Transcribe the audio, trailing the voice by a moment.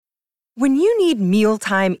When you need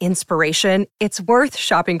mealtime inspiration, it's worth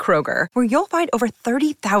shopping Kroger, where you'll find over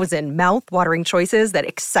 30,000 mouth-watering choices that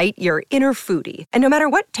excite your inner foodie. And no matter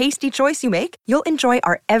what tasty choice you make, you'll enjoy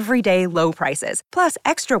our everyday low prices, plus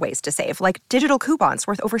extra ways to save, like digital coupons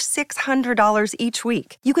worth over $600 each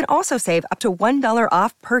week. You can also save up to $1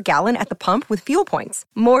 off per gallon at the pump with fuel points.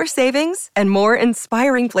 More savings and more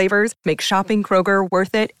inspiring flavors make shopping Kroger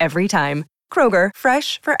worth it every time. Kroger,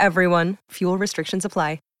 fresh for everyone. Fuel restrictions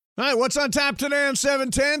apply. All right, what's on tap today on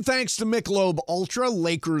 710? Thanks to Michelob Ultra.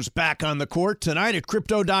 Lakers back on the court tonight at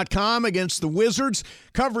Crypto.com against the Wizards.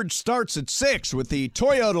 Coverage starts at 6 with the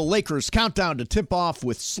Toyota Lakers countdown to tip-off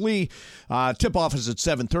with Slee. Tip-off is at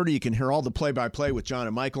 7:30. You can hear all the play-by-play with John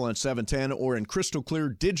and Michael on 710 or in crystal clear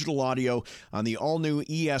digital audio on the all-new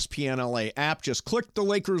ESPN LA app. Just click the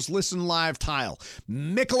Lakers Listen Live tile.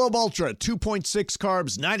 Michelob Ultra, 2.6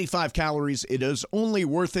 carbs, 95 calories. It is only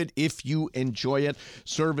worth it if you enjoy it.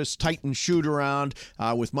 Service Titan shoot around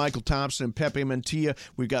with Michael Thompson and Pepe Mantilla.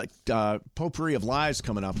 We've got Potpourri of Lies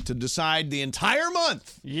coming up to decide the entire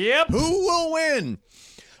month. Yep. Who will win?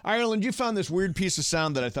 Ireland, you found this weird piece of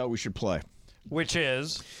sound that I thought we should play. Which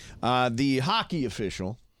is? The hockey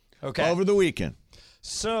official over the weekend.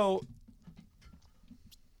 So,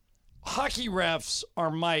 hockey refs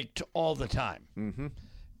are mic'd all the time. Mm-hmm.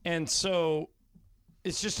 And so,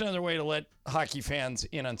 it's just another way to let hockey fans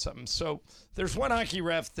in on something. So there's one hockey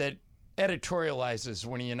ref that editorializes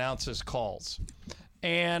when he announces calls.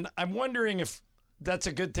 And I'm wondering if that's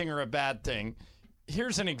a good thing or a bad thing.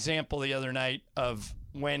 Here's an example the other night of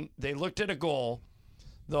when they looked at a goal,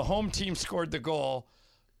 the home team scored the goal,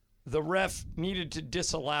 the ref needed to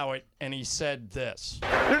disallow it, and he said this.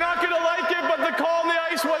 You're not going to like it, but the call on the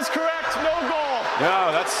ice was correct. No goal.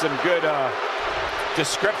 No, that's some good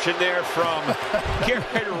description there from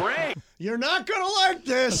Garrett Ray. You're not going to like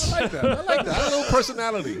this. I like that. A little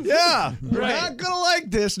personality. Yeah. You're not going to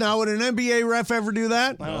like this. Now, would an NBA ref ever do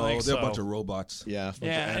that? I don't think they're so. a bunch of robots. Yeah.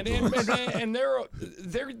 And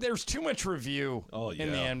there's too much review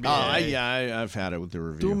in the NBA. I've had it with the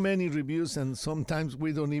review. Too many reviews, and sometimes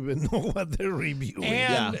we don't even know what they're reviewing.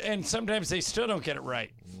 And sometimes they still don't get it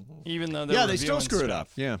right. Even though they're they still screw it up.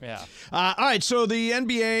 Yeah. All right, so the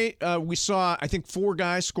NBA, we saw, I think, 4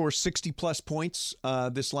 guys score 60-plus points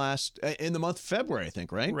this last, in the month of February, I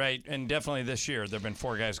think, right? Right, and definitely this year, there have been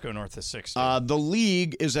 4 guys go north of 60. The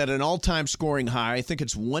league is at an all-time scoring high. I think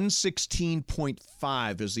it's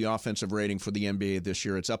 116.5 is the offensive rating for the NBA this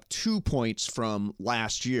year. It's up 2 points from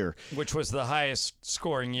last year. Which was the highest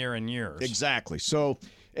scoring year in years. Exactly. So...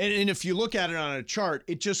 And if you look at it on a chart,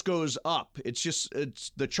 it just goes up.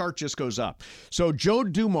 The chart just goes up. So Joe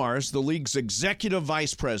Dumars, the league's executive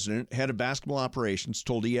vice president, head of basketball operations,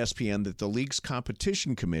 told ESPN that the league's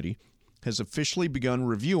competition committee has officially begun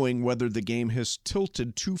reviewing whether the game has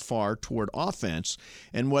tilted too far toward offense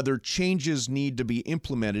and whether changes need to be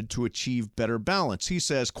implemented to achieve better balance. He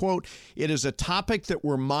says, quote, "It is a topic that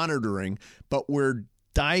we're monitoring, but we're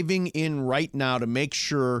diving in right now to make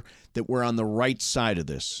sure that we're on the right side of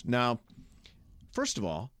this." Now, first of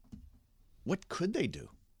all, what could they do?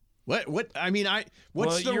 The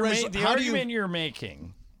argument you're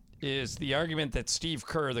making is the argument that Steve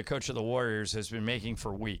Kerr, the coach of the Warriors, has been making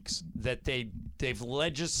for weeks, that they've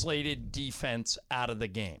legislated defense out of the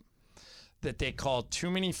game, that they call too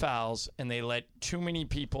many fouls and they let too many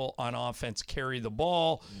people on offense carry the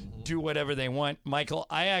ball, do whatever they want. Michael,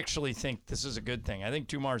 I actually think this is a good thing. I think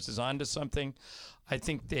Dumars is onto something. I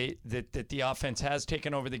think that the offense has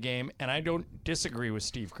taken over the game, and I don't disagree with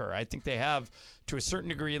Steve Kerr. I think they have, to a certain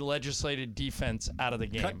degree, legislated defense out of the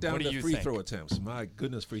game. Cut down what do the you free think? throw attempts. My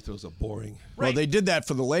goodness, free throws are boring. Right. Well, they did that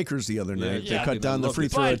for the Lakers the other night. They cut down the free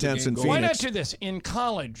throw attempts in Phoenix. Why not do this? In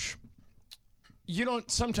college,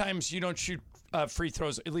 sometimes you don't shoot free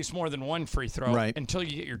throws, at least more than one free throw, until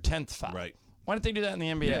you get your 10th foul. Right. Why don't they do that in the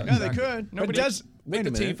NBA? Yeah, they could. Nobody make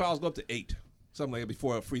the team fouls go up to 8. Something like that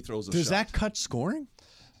before free throws are Does shot. that cut scoring?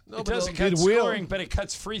 No, it doesn't cut scoring, but it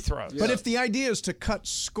cuts free throws. Yeah. But if the idea is to cut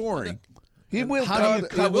scoring, it will cut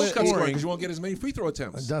scoring because you won't get as many free throw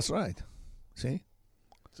attempts. That's right. See?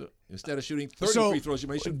 So instead of shooting 30 free throws, you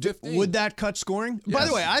may shoot 15. Would that cut scoring? Yes. By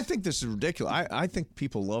the way, I think this is ridiculous. I think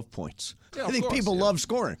people love points. Yeah, I think people love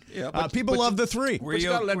scoring. Yeah, people love the three. Were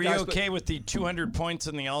you okay with the 200 points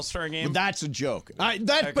in the All-Star game? Well, that's a joke. But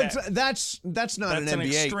that's not an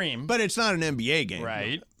NBA extreme. But it's not an NBA game.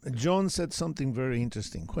 Right. John said something very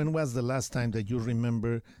interesting. When was the last time that you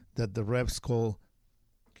remember that the refs call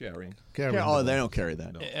carrying? They don't carry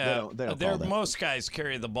that. No. They don't call that. Most guys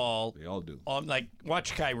carry the ball. They all do.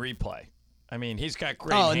 Watch Kyrie play. I mean, he's got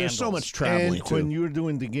great and handles. there's so much traveling, And too. when you're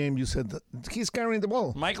doing the game, you said that he's carrying the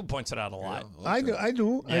ball. Michael points it out a lot. I do.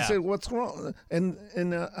 I Yeah. said, what's wrong? And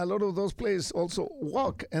a lot of those players also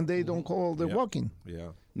walk, and they don't call the walking. Yeah.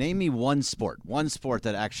 Name me one sport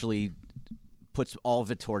that actually puts all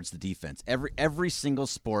of it towards the defense. Every single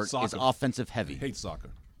sport is Soccer. offensive heavy. I hate soccer.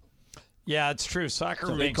 Yeah, it's true. Soccer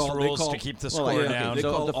So they makes call- rules they call- to keep the Well, score yeah, down. They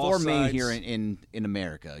so call the format offsides. here in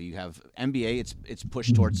America, you have NBA. It's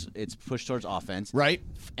pushed towards offense. Right.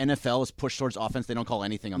 NFL is pushed towards offense. They don't call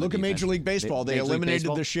anything on Look the at defense. Major League Baseball. They Major League eliminated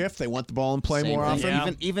Baseball, the shift. They want the ball in play same more thing.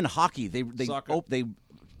 often. Yeah. Even hockey, they Soccer.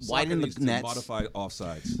 widen needs the to nets. modify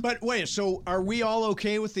offsides. But wait, so are we all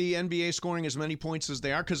okay with the NBA scoring as many points as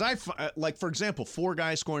they are? Because like, for example, 4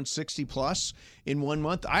 guys scoring 60 plus in 1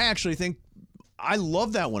 month. I actually think I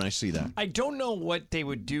love that when I see that. I don't know what they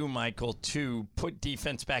would do, Michael, to put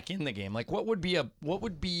defense back in the game. Like, what would be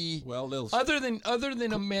Well, they'll other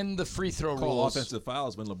than amend the free throw call rules? offensive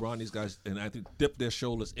fouls when LeBron, these guys, and I think dip their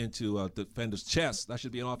shoulders into a defender's chest. That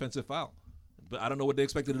should be an offensive foul. But I don't know what they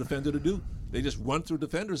expected the defender to do. They just run through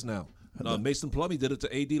defenders now. Mason Plumlee did it to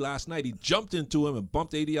AD last night. He jumped into him and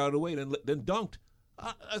bumped AD out of the way, then dunked.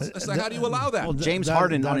 It's like, how do you allow that? Well, James that-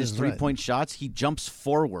 Harden that on his is right. 3-point shots, he jumps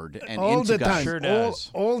forward and All into the guys. time, Sure does.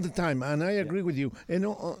 all the time, and I agree with you. And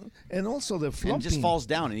also the flopping. and just falls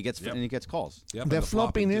down and he gets calls. Yep, The and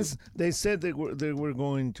flopping too. is. They said they were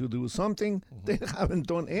going to do something. They haven't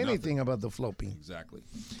done anything about the flopping. Exactly.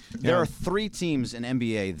 There are 3 teams in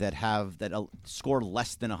NBA that score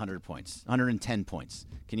less than 100 points, 110 points.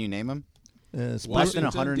 Can you name them? Spurs, Less than Washington,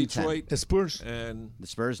 110. Detroit, Spurs. and The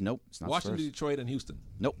Spurs? Nope. It's not Washington, Spurs. Detroit, and Houston.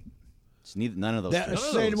 Nope. It's none of those. three.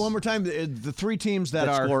 Say it one more time. The 3 teams that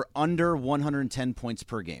are score under 110 points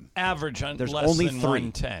per game. Average on There's less only than 3.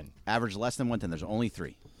 110. Average less than 110. There's only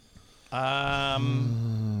 3.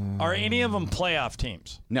 Are any of them playoff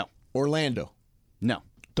teams? No. Orlando. No.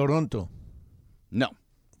 Toronto. No.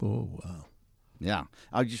 Oh wow. Yeah.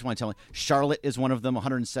 I just want to tell you, Charlotte is one of them,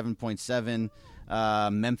 107.7.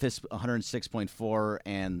 Memphis, 106.4.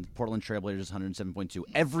 And Portland Trailblazers, 107.2.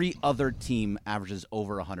 Every other team averages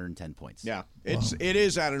over 110 points. Yeah, it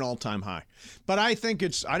is at an all-time high. But I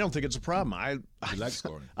don't think it's a problem. I like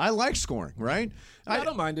scoring. I like scoring, right? I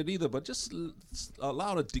don't mind it either, but just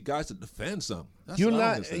allow the guys to defend some. That's You what I don't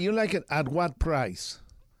like understand. you like it at what price?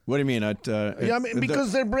 What do you mean? Yeah, I mean,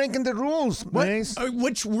 because they're breaking the rules, Mace.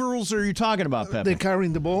 Which rules are you talking about, Pepe? They're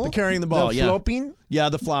carrying the ball. They're carrying the ball, They're yeah. flopping. Yeah,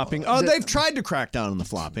 the flopping. Oh, The- they've tried to crack down on the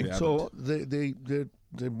flopping. So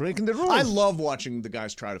they're breaking the rules. I love watching the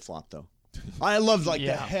guys try to flop, though. I love the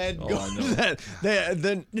Yeah. head going.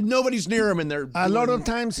 Then nobody's near them, and they're A lot of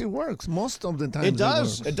times it works. Most of the time It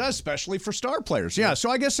does. works. It does, especially for star players. Yeah. So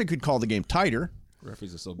I guess they could call the game tighter.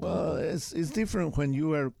 Referees are so good. It's different when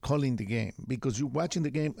you are calling the game because you're watching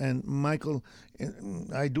the game, and Michael,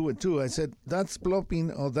 I do it too. I said that's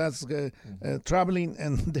flopping or that's traveling,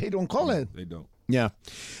 and they don't call it. They don't. Yeah.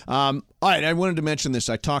 All right. I wanted to mention this.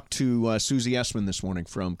 I talked to Susie Essman this morning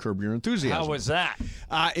from Curb Your Enthusiasm. How was that?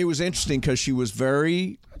 It was interesting because she was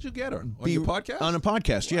very How'd you get her? On your podcast? On a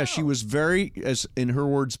podcast, yeah. She was very, as in her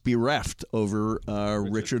words, bereft over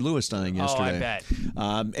Richard Lewis dying yesterday. I bet.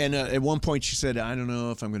 And at one point she said, I don't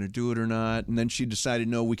know if I'm going to do it or not. And then she decided,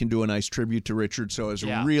 no, we can do a nice tribute to Richard. So it was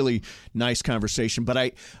a really nice conversation. But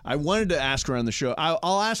I wanted to ask her on the show.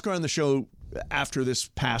 I'll ask her on the show after this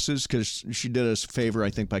passes because she did us a favor, I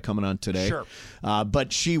think, by coming on today. Sure.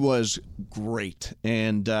 But she was great.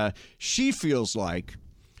 And she feels like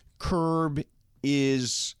Curb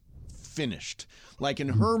is finished. Like in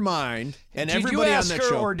her mind, and Did everybody you ask on her, that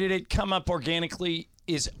show. or did it come up organically?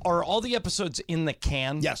 Are all the episodes in the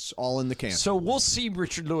can? Yes, all in the can. So we'll see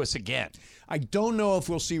Richard Lewis again. I don't know if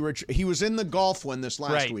we'll see Richard. He was in the golf one this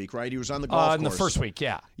last week, right? He was on the golf course. In the first week,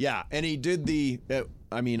 yeah. Yeah, and he did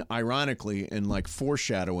ironically, and like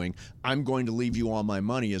foreshadowing, I'm going to leave you all my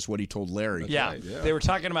money is what he told Larry. Yeah. They were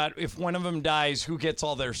talking about if one of them dies, who gets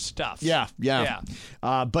all their stuff. Yeah.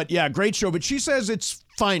 But yeah, great show. But she says it's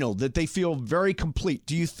final, that they feel very complete.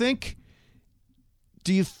 Do you think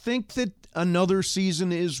that another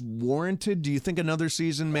season is warranted? Do you think another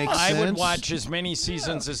season makes sense? I would watch as many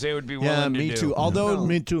seasons as they would be willing to do. me too. Although,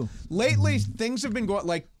 Me too. lately things have been going,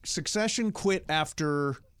 like Succession quit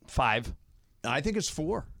after 5. I think it's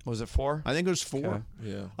 4. Was it 4? I think it was 4. Okay.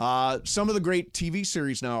 Yeah. Some of the great TV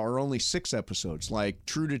series now are only 6 episodes. Like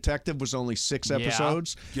True Detective was only 6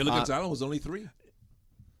 episodes. Gilligan's Island was only 3.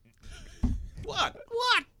 What?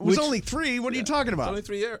 It was only 3. What are you talking It's about? only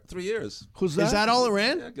 3 years. Who's that? Is that all it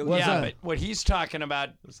ran? Yeah, Gilligan's Yeah, Island. but what he's talking about,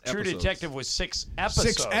 True episodes. Detective was 6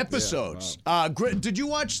 episodes. 6 episodes. Did you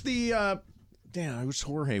watch the? Damn, I wish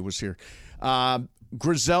Jorge was here.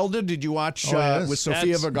 Griselda, did you watch yes. with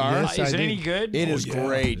Sofia Vergara? Yes, Is I it any did. good? It is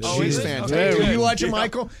great. Oh, She's is it? fantastic. Okay, Did you good. watch it,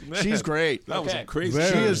 Michael? She's great. That was Okay. a crazy. Very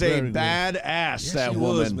She show. is a very good. badass, that she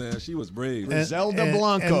woman. was, man. She was brave. Griselda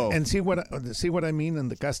Blanco. And see what I mean in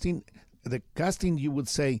the casting. The casting, you would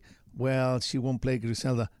say, well, she won't play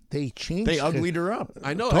Griselda. They changed. They uglied her up.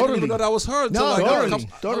 I know. I didn't even know that was her. until No, I got a totally,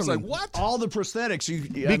 couple- I was like, what? All the prosthetics.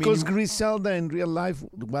 Because Griselda in real life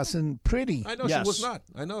wasn't pretty. I know Yes. she was not.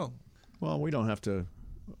 I know. well, we don't have to.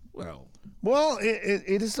 Well, Well,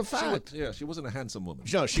 it is a she fact. she wasn't a handsome woman.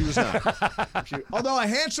 No, she was not. Although a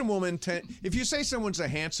handsome woman, if you say someone's a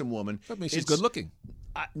handsome woman, That means she's it's- good looking.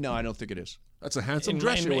 No, I don't think it is. That's a handsome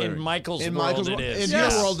dress you're In wearing. Michael's In world, Michael's it is. in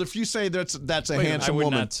Yes. your world, if you say that's a Wait, handsome I would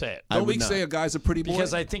woman, not say it. I Don't would we not. say a guy's a pretty boy?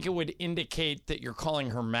 Because I think it would indicate that you're calling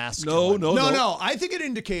her masculine. No. I think it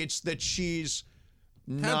indicates that she's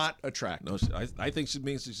not attractive. No, I think she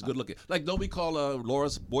means she's good looking. Like, don't we call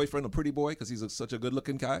Laura's boyfriend a pretty boy because he's such a good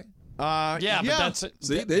looking guy? Yeah, but that's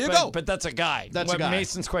See, there you but, go. But that's a guy. That's what a guy.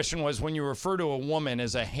 Mason's question was: when you refer to a woman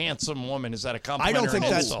as a handsome woman, is that a I compliment? don't or think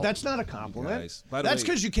an that's insult? not a compliment. Guys, by the That's way-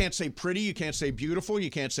 because you can't say pretty, you can't say beautiful, you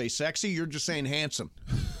can't say sexy. You're just saying handsome.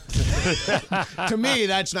 To me,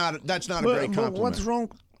 that's not a great But compliment. what's wrong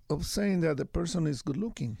of saying that the person is good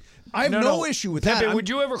looking? I have no issue with that. Pepe, I'm- would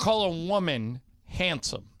you ever call a woman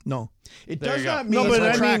handsome? No. It There does you go. not mean No, but I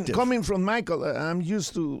mean, attractive. coming from Michael, I'm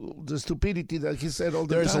used to the stupidity that he said all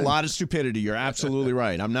the There's time. a lot of stupidity. You're absolutely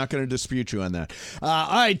right. I'm not going to dispute you on that. All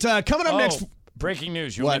right, coming up next. Breaking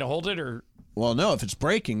news. You want me What? to hold it or Well, no, if it's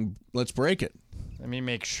breaking, let's break it. let me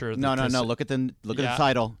make sure? That No. this- Look at the Yeah,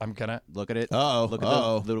 title. I'm gonna. Look at it. Uh-oh, Look at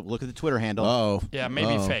uh-oh. look at the Twitter handle. Oh, Yeah,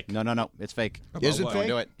 maybe fake. No. It's fake. is it what? fake?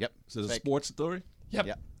 Do it. Yep. Is it a Fake. sports story? Yep.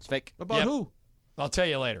 Yep. It's fake. About Yep. who? I'll tell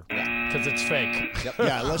you later because it's fake.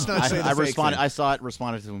 Yeah, let's not say the I fake responded. thing. I saw it.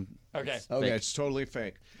 Responded to him. Okay. Okay, Fake. it's totally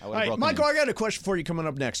fake. I All would've right, broken Michael, in. I got a question for you coming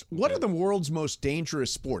up next. What are the world's most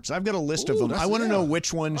dangerous sports? I've got a list of them. that's- I want to yeah. know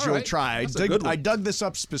which ones All you'll right. try. That's a good one. I dug this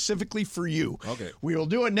up specifically for you. Okay. We will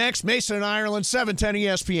do it next. Mason and Ireland, 710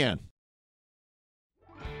 ESPN.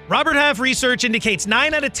 Robert Half research indicates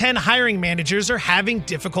 9 out of 10 hiring managers are having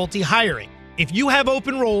difficulty hiring. If you have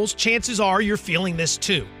open roles, chances are you're feeling this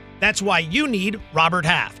too. That's why you need Robert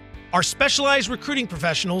Half. Our specialized recruiting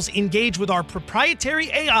professionals engage with our proprietary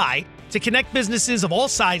AI to connect businesses of all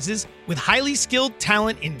sizes with highly skilled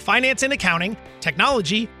talent in finance and accounting,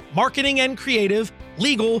 technology, marketing and creative,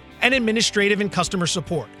 legal, and administrative and customer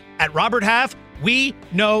support. At Robert Half, we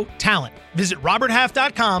know talent. Visit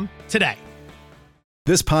roberthalf.com today.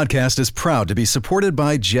 This podcast is proud to be supported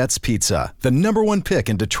by Jets Pizza, the #1 pick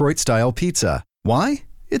in Detroit-style pizza. Why?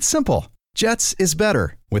 It's simple. Jets is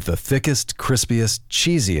better. With the thickest, crispiest,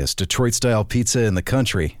 cheesiest Detroit-style pizza in the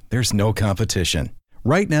country, there's no competition.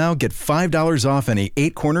 Right now, get $5 off any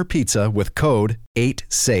 8-corner pizza with code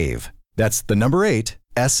 8SAVE. That's the number 8,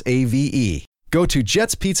 SAVE. Go to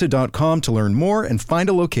jetspizza.com to learn more and find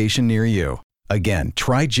a location near you. Again,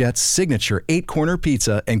 try Jet's signature 8-corner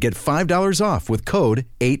pizza and get $5 off with code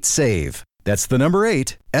 8SAVE. That's the number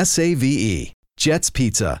 8, SAVE. Jet's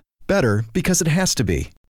Pizza. Better because it has to be.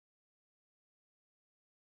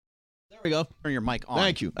 There we go. Turn your mic on.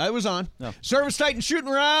 Thank you. I was on. No. Service Titan shooting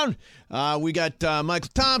around. We got Michael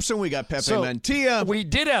Thompson. We got Pepe So, Mantilla. We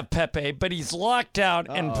did have Pepe, but he's locked out,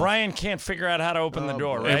 and Brian can't figure out how to open the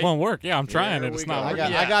door, right? It won't work. Yeah, I'm trying Here it. It's we not go.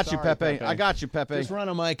 working. Yeah, I got you, sorry, Pepe. I got you, Pepe. Just run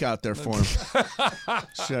a mic out there for him.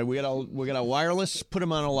 So we got a wireless. Put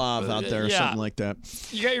him on a lav out there or Yeah. something like that.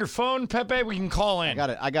 You got your phone, Pepe? We can call in.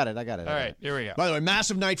 I got it. All right, here we go. By the way,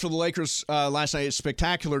 massive night for the Lakers last night. A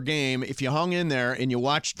spectacular game. If you hung in there and you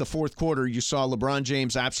watched the fourth quarter, you saw LeBron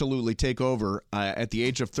James absolutely take over at the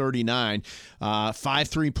age of 39. 5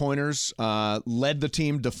 3-pointers, led the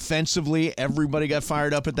team defensively. Everybody got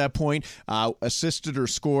fired up at that point. Assisted or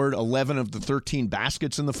scored 11 of the 13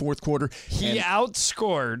 baskets in the fourth quarter. He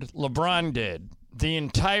outscored, LeBron did, the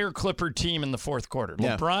entire Clipper team in the fourth quarter.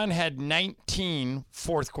 Yeah. LeBron had 19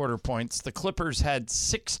 fourth quarter points. The Clippers had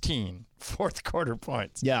 16 fourth quarter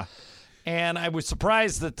points. Yeah. And I was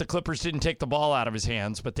surprised that the Clippers didn't take the ball out of his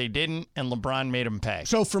hands, but they didn't, and LeBron made him pay.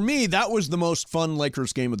 So for me, that was the most fun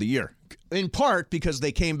Lakers game of the year. In part because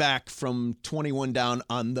they came back from 21 down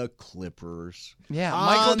on the Clippers. Yeah, On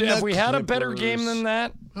Michael, the have we had a better Clippers. game than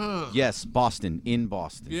that? Yes, Boston in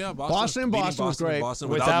Boston. Yeah, Boston beating was great. Boston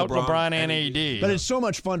Without LeBron and AD. But it's so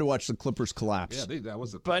much fun to watch the Clippers collapse. Yeah, that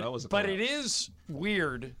was a But that was a but collapse. it is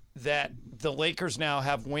weird that the Lakers now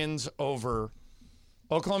have wins over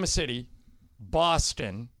Oklahoma City,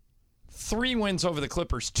 Boston, 3 wins over the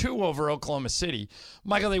Clippers, 2 over Oklahoma City.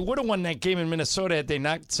 Michael, they would have won that game in Minnesota had they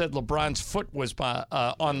not said LeBron's foot was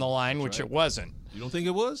on the line, which it wasn't. You don't think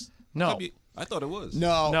it was? No. I thought it was.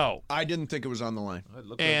 No. I didn't think it was on the line. It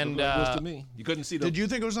looked like it was to me. You couldn't see the. Did you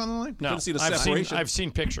think it was on the line? No. Couldn't see the separation. I've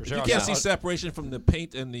seen pictures. You can't see separation from the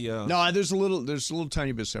paint and the. No, there's a little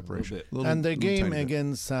tiny bit of separation. And the game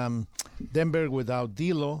against Denver without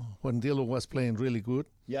D'Lo, when D'Lo was playing really good.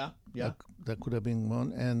 Yeah. That could have been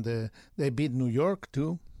one. And they beat New York,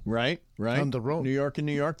 too. Right. On the road. New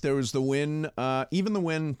York. There was the win, even the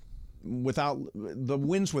win without the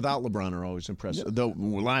wins without LeBron are always impressive. Yeah. Though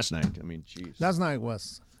last night, I mean, geez. Last night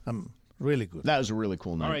was really good. That was a really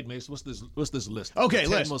cool night. All right, Mace, what's this list? Okay,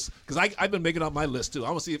 list. Because I've been making out my list, too. I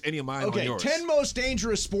want to see if any of mine are on yours. 10 most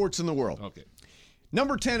dangerous sports in the world. Okay.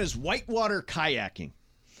 Number 10 is whitewater kayaking.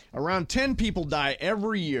 Around 10 people die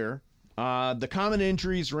every year. The common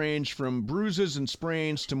injuries range from bruises and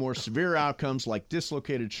sprains to more severe outcomes like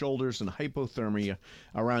dislocated shoulders and hypothermia.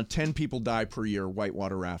 Around 10 people die per year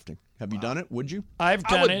whitewater rafting. Have you done it? Would you? I've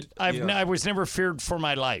done it. I was never feared for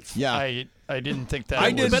my life. Yeah. I didn't think that.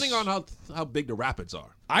 I did. Depending on how big the rapids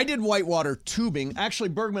are. I did whitewater tubing. Actually,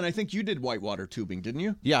 Bergman, I think you did whitewater tubing, didn't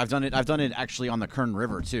you? Yeah, I've done it. I've done it actually on the Kern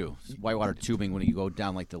River too. Whitewater tubing when you go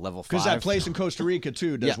down like the level 5. Because that place in Costa Rica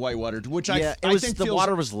too does whitewater, which I think the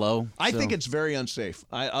water was low. I think it's very unsafe.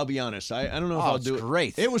 I'll be honest. I don't know if I'll do it.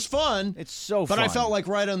 Great. It was fun. It's so but fun. I felt like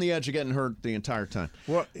right on the edge of getting hurt the entire time.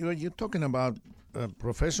 Well, you're talking about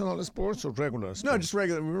professional sports or regular sports? No, just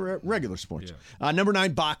regular sports. Yeah. Number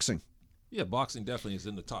 9, boxing. Yeah, boxing definitely is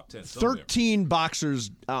in the top 10. 13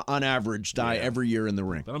 boxers on average die every year in the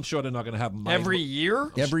ring. But I'm sure they're not going to have my... Every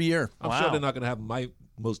year? Every year. I'm sure they're not going to have my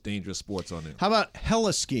most dangerous sports on there. How about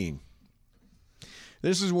heliskiing?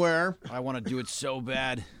 This is where... I want to do it so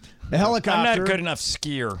bad. A helicopter... I'm not good enough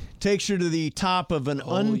skier. ...takes you to the top of an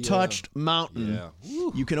untouched mountain.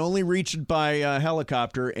 Yeah. You can only reach it by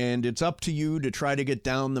helicopter, and it's up to you to try to get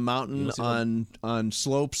down the mountain on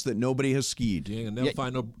slopes that nobody has skied. You ain't never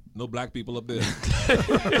find no black people up there.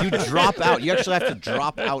 You drop out. You actually have to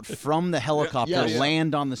drop out from the helicopter,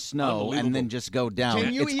 land on the snow, and then just go down.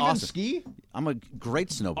 Can you it's even awesome. ski? I'm a great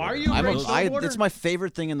snowboarder. Are you a great snowboarder? It's my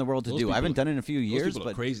favorite thing in the world to do. I haven't done it in a few years, Those people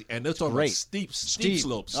but are crazy. And they're talking about steep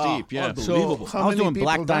slopes. Steep, yeah. Unbelievable. So I was doing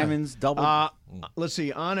black diamonds, double. Let's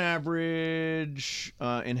see. On average,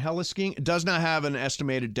 in heliskiing, it does not have an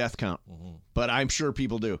estimated death count, but I'm sure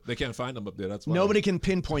people do. They can't find them up there. That's why. Nobody can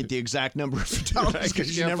pinpoint the exact number of fatalities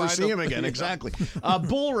because you never see them again. Exactly.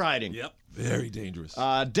 Bull riding. Yep. Very dangerous.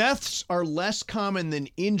 Deaths are less common than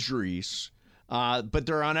injuries. But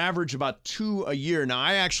they're on average about 2 a year. Now,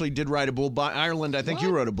 I actually did ride a bull by Ireland. I think you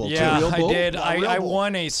rode a bull, too. Yeah, Real bull? I did. I bull.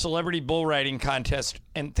 won a celebrity bull riding contest.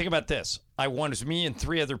 And think about this. I won. It was me and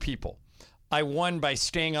 3 other people. I won by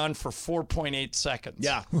staying on for 4.8 seconds.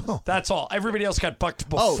 Yeah. That's all. Everybody else got bucked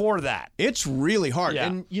before that. It's really hard. Yeah.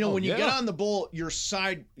 And, when you get on the bull, you're live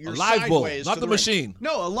sideways bull, to not the ring. machine.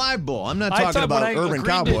 No, a live bull. I'm not talking about Urban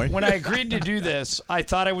Cowboy. When I agreed to do this, I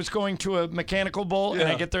thought I was going to a mechanical bull, and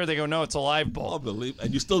I get there, they go, no, it's a live bull. Unbelievable.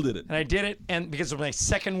 And you still did it. And I did it, and because of my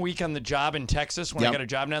second week on the job in Texas, when I got a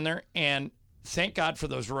job down there, and thank God for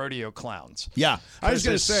those rodeo clowns. Yeah. I was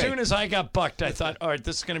going to say. As soon as I got bucked, I thought, all right,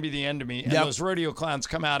 this is going to be the end of me. And those rodeo clowns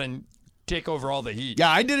come out and take over all the heat.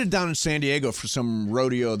 Yeah, I did it down in San Diego for some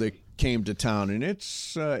rodeo that came to town, and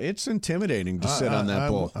it's intimidating to sit on that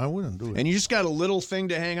bull. I wouldn't do it. And you just got a little thing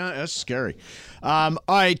to hang on. That's scary. All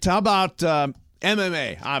right, how about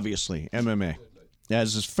MMA? Obviously, MMA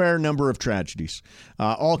has a fair number of tragedies,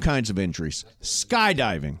 all kinds of injuries.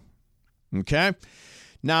 Skydiving, okay?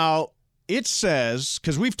 Now, it says,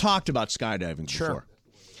 because we've talked about skydiving before,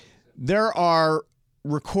 there are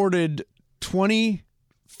recorded 20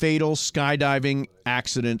 fatal skydiving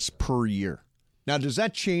accidents per year. Now, does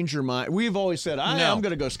that change your mind? We've always said, I'm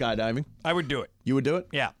going to go skydiving. I would do it. You would do it?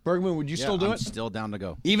 Yeah. Bergman, would you still do I'm it? still down to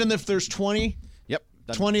go. Even if there's 20? Yep.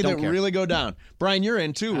 20 that care. really go down. Brian, you're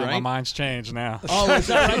in too, right? My mind's changed now. Oh, is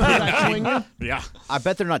that right? Does that swing you? Yeah. I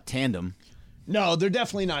bet they're not tandem. No, they're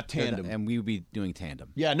definitely not tandem. And we would be doing tandem.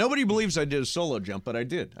 Yeah, nobody believes I did a solo jump, but I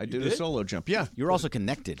did. I did a solo jump. Yeah. You were also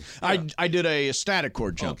connected. I did a static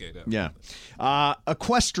cord jump. Okay, yeah.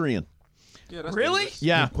 Equestrian. Yeah, that's Really? dangerous.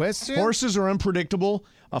 Yeah. Equestrian? Horses are unpredictable.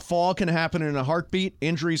 A fall can happen in a heartbeat.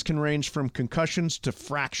 Injuries can range from concussions to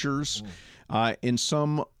fractures. In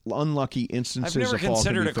some unlucky instances, I've never a fall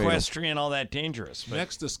considered can be fatal. equestrian all that dangerous. But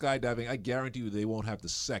Next to skydiving, I guarantee you they won't have the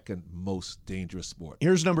second most dangerous sport.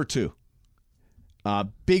 Here's number 2.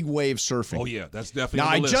 Big wave surfing. Oh yeah, that's definitely. Now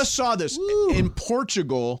on the I list. just saw this in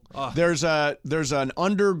Portugal. There's an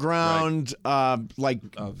underground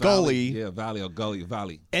gully,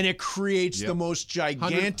 valley, and it creates the most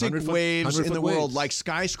gigantic waves in the world, like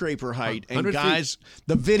skyscraper height. And guys,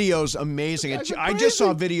 the video's amazing. I just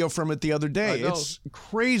saw a video from it the other day. It's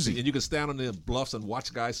crazy. And you can stand on the bluffs and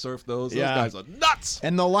watch guys surf those. Those guys are nuts.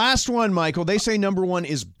 And the last one, Michael, they say number one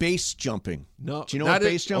is base jumping. No, do you know what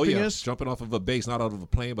base jumping is? Jumping off of a base, not out of a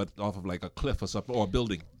plane, but off of like a cliff or something, or a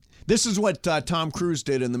building. This is what Tom Cruise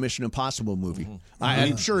did in the Mission Impossible movie.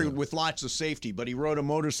 I'm sure with lots of safety, but he rode a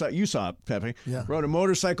motorcycle. You saw it, Pepe. Yeah. Rode a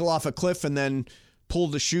motorcycle off a cliff and then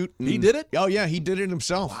pulled the chute. He did it? Oh, yeah, he did it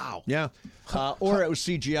himself. Wow. Yeah. Or it was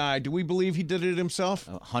CGI. Do we believe he did it himself?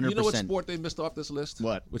 100%. You know what sport they missed off this list?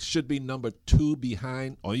 What? Which should be number 2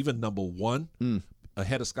 behind, or even number 1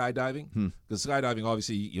 ahead of skydiving? Because skydiving,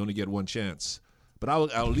 obviously, you only get one chance. But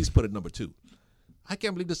I'll at least put it number 2. I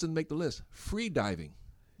can't believe this didn't make the list. Free diving.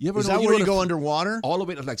 You ever Is know that where you go underwater? All the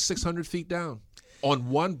way to like 600 feet down on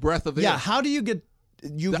one breath of air. Yeah, how do you get...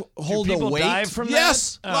 hold do a people weight? dive from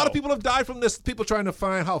Yes, that? a lot of people have died from this. People trying to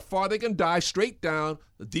find how far they can dive straight down,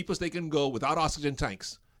 the deepest they can go without oxygen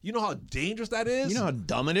tanks. You know how dangerous that is? You know how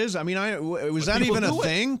dumb it is? I mean, was But that people even a do it.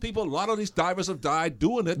 thing? People, a lot of these divers have died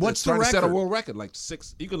doing it. What's They're the trying to set a record? world record, like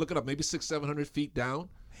 6. You can look it up, maybe 600-700 feet down.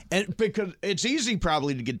 And because it's easy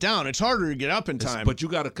probably to get down. It's harder to get up in time. But you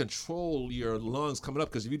got to control your lungs coming up,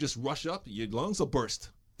 because if you just rush up, your lungs will burst.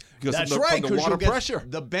 That's from the, right, from the water get pressure.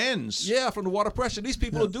 The bends. Yeah, from the water pressure. These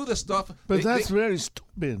people who do this stuff. But that's very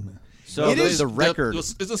stupid. So It is the record.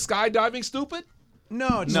 Isn't skydiving stupid?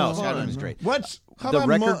 No, it's No, not. skydiving's great. How The about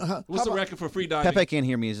record- What's the record for free diving? Pepe can't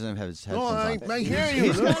hear me. He doesn't have his Oh, headphones on. I hear you.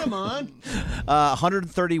 He's got him on.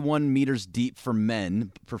 131 meters deep for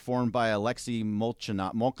men, performed by Alexei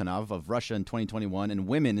Molchanov of Russia in 2021, and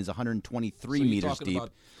women is 123 So you're meters talking deep.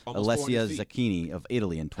 about almost Alessia 400 feet. Zacchini of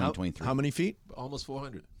Italy in 2023. How many feet? Almost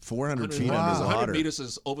 400. 400 feet 100 underwater. 100 meters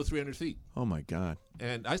is over 300 feet. Oh, my God.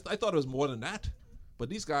 And I thought it was more than that. But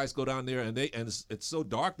these guys go down there, and it's so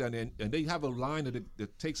dark down there, and they have a line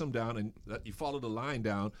that takes them down, and that you follow the line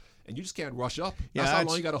down, and you just can't rush up. Yeah, That's how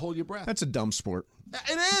long you got to hold your breath. That's a dumb sport.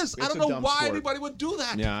 It is. I It's don't a know dumb why sport. anybody would do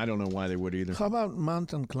that. Yeah, I don't know why they would either. How about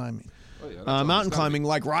mountain climbing? Oh, yeah, that's all. Mountain It's gotta climbing,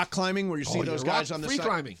 like rock climbing, where you see Oh, those yeah, guys rock- on the free side.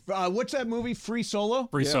 climbing. What's that movie? Free Solo?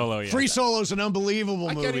 Free Solo, yeah. Free Solo's an unbelievable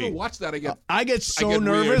I movie. can't even watch that. I get so get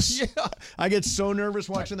weird. nervous. Yeah. I get so nervous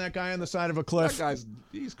watching that guy on the side of a cliff. That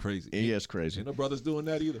he's crazy. He is crazy. Ain't no brothers doing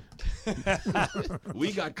that either.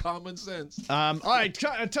 We got common sense. All right,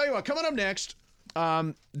 I'll tell you what. Coming up next,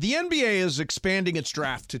 the NBA is expanding its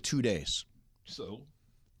draft to 2 days. So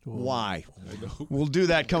Why? I know. We'll do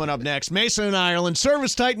that coming up next. Mason in Ireland,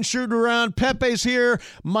 Service Titan shooting around. Pepe's here.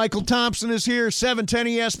 Michael Thompson is here. 710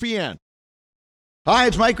 ESPN. Hi,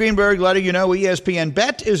 it's Mike Greenberg letting you know ESPN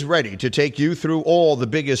Bet is ready to take you through all the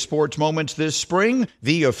biggest sports moments this spring.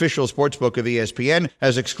 The official sportsbook of ESPN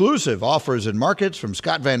has exclusive offers and markets from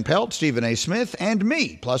Scott Van Pelt, Stephen A. Smith, and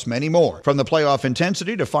me, plus many more. From the playoff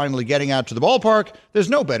intensity to finally getting out to the ballpark,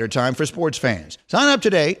 there's no better time for sports fans. Sign up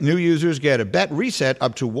today. New users get a bet reset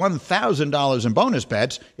up to $1,000 in bonus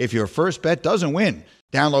bets if your first bet doesn't win.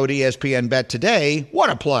 Download ESPN Bet today.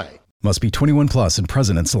 What a play. Must be 21 plus and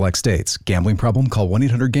present in select states. Gambling problem? Call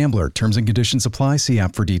 1-800-GAMBLER. Terms and conditions apply. See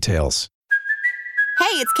app for details.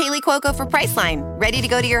 Hey, it's Kaylee Cuoco for Priceline. Ready to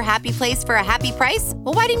go to your happy place for a happy price?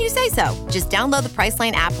 Well, why didn't you say so? Just download the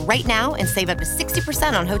Priceline app right now and save up to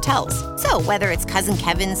 60% on hotels. So whether it's Cousin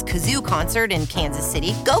Kevin's Kazoo Concert in Kansas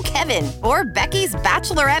City, go Kevin, or Becky's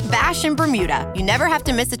Bachelorette Bash in Bermuda, you never have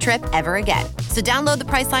to miss a trip ever again. So download the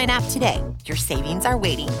Priceline app today. Your savings are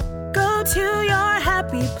waiting. Go to your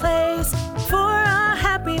happy place for a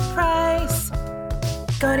happy price.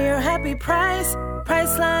 Go to your happy price,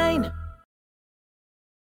 Priceline.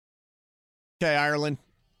 Okay, Ireland.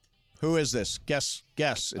 Who is this? Guess.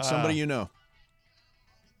 It's somebody you know.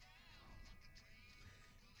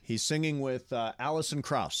 He's singing with Alison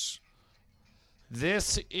Krauss.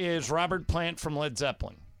 This is Robert Plant from Led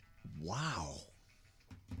Zeppelin. Wow.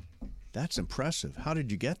 That's impressive. How did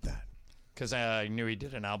you get that? Because I knew he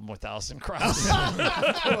did an album with Alison Krauss.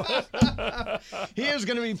 He is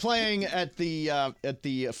going to be playing at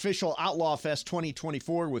the official Outlaw Fest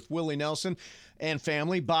 2024 with Willie Nelson and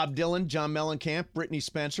family, Bob Dylan, John Mellencamp, Brittany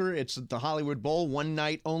Spencer. It's at the Hollywood Bowl, one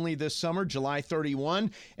night only this summer, July 31.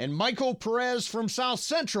 And Michael Perez from South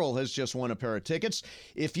Central has just won a pair of tickets.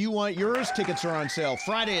 If you want yours, tickets are on sale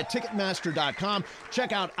Friday at Ticketmaster.com.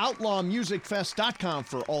 Check out OutlawMusicFest.com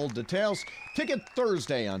for all details. Ticket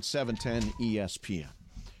Thursday on 710 ESPN.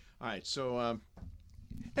 All right, so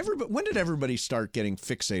When did everybody start getting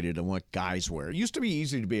fixated on what guys wear? It used to be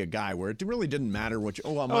easy to be a guy where it really didn't matter what you.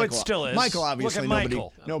 Oh, well, Michael, it still is. Michael, obviously, Look at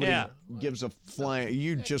Michael. nobody gives a flying.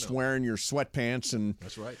 You just wearing your sweatpants and.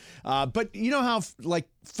 That's right. But you know how, like,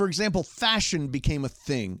 for example, fashion became a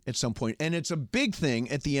thing at some point, and it's a big thing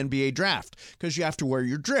at the NBA draft because you have to wear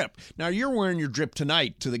your drip. Now you're wearing your drip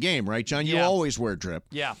tonight to the game, right, John? You always wear drip.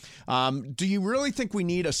 Yeah. Do you really think we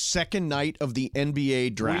need a second night of the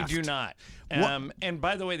NBA draft? We do not. And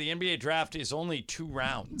by the way, the NBA draft is only 2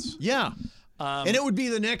 rounds. Yeah. And it would be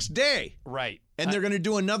the next day. Right. And they're going to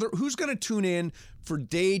do another. Who's going to tune in for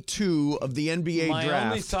day 2 of the NBA draft? My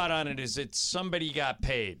only thought on it is that somebody got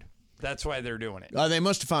paid. That's why they're doing it. They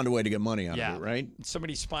must have found a way to get money out of it, right?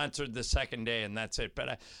 Somebody sponsored the second day, and that's it.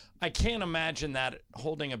 But I can't imagine that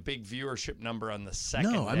holding a big viewership number on the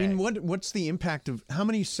second day. No, I mean, what's the impact of how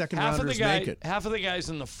many second-rounders make it? Half of the guys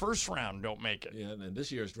in the first round don't make it. Yeah, and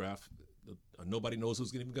this year's draft, nobody knows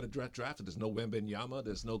who's even going to draft it. There's no Wembanyama.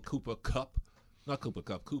 There's no Cooper Cup. Not Cooper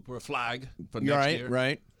Cup. Cooper Flag for next year.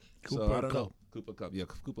 Right. So I don't know. Cooper Cup. Yeah,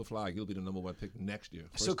 Cooper Flag. He'll be the number 1 pick next year.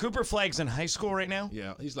 So Cooper Flag's in high school right now?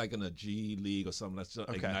 Yeah, he's like in a G League or something. That's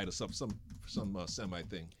Ignite or some semi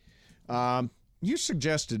thing. You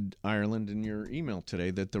suggested, Ireland, in your email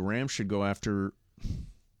today that the Rams should go after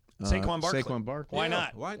Saquon Barkley. Saquon Barkley. Why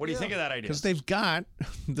not? What do you think of that idea? Because they've got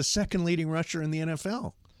the second leading rusher in the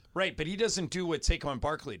NFL. Right, but he doesn't do what Saquon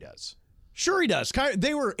Barkley does. Sure he does.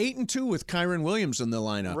 They were 8-2 with Kyren Williams in the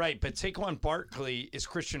lineup. Right, but Saquon Barkley is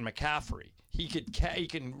Christian McCaffrey. He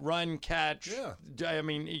can run, catch. Yeah. I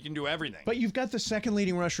mean, he can do everything. But you've got the second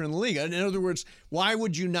leading rusher in the league. In other words, why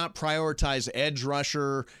would you not prioritize edge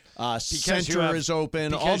rusher, center is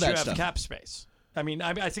open, all that stuff? Because you have cap space. I mean,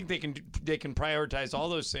 I think they can prioritize all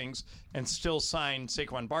those things and still sign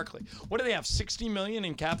Saquon Barkley. What do they have? $60 million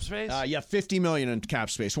in cap space? Yeah, $50 million in cap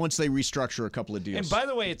space once they restructure a couple of deals. And by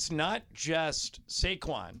the way, it's not just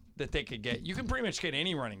Saquon that they could get. You can pretty much get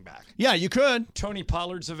any running back. Yeah, you could. Tony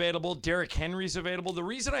Pollard's available. Derrick Henry's available. The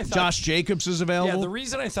reason I thought Josh Jacobs is available. Yeah, the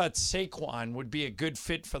reason I thought Saquon would be a good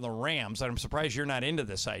fit for the Rams, and I'm surprised you're not into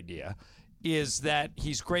this idea, is that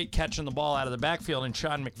he's great catching the ball out of the backfield, and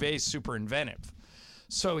Sean McVay's super inventive.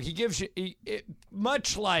 So he gives you,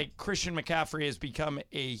 much like Christian McCaffrey has become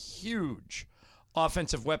a huge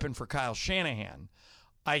offensive weapon for Kyle Shanahan,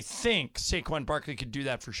 I think Saquon Barkley could do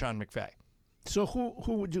that for Sean McVay. So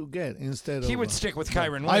who would you get instead of? He would stick with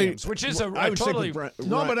Kyren Williams, which is I would totally. stick with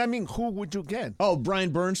No, but I mean, who would you get? Oh, Brian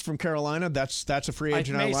Burns from Carolina. That's a free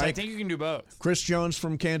agent I like. I think you can do both. Chris Jones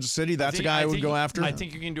from Kansas City. That's a guy I would go after. I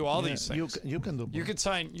think you can do all these things. You can do both. You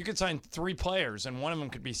could sign 3 players, and one of them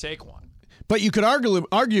could be Saquon. But you could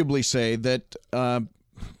arguably say that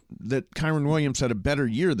that Kyren Williams had a better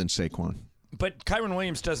year than Saquon. But Kyren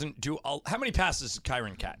Williams doesn't do all. How many passes did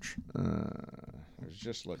Kyren catch? I was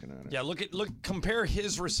just looking at it. Yeah, compare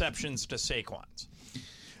his receptions to Saquon's.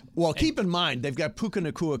 Well, keep in mind they've got Puka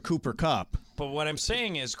Nacua Cooper Kupp. But what I'm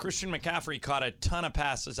saying is Christian McCaffrey caught a ton of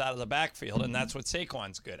passes out of the backfield, and that's what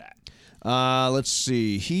Saquon's good at. Let's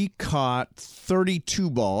see. He caught 32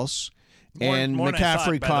 balls. More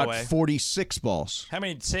McCaffrey caught 46 balls. How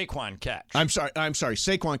many did Saquon catch? I'm sorry.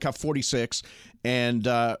 Saquon caught 46, and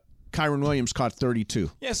Kyren Williams caught 32.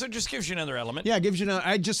 Yeah, so it just gives you another element. Yeah, it gives you.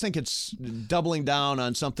 I just think it's doubling down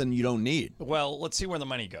on something you don't need. Well, let's see where the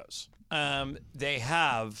money goes. They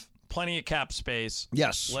have plenty of cap space.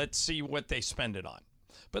 Yes. Let's see what they spend it on.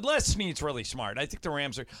 But Les Snead's really smart. I think the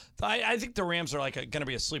Rams are. I think the Rams are going to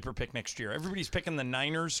be a sleeper pick next year. Everybody's picking the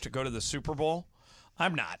Niners to go to the Super Bowl.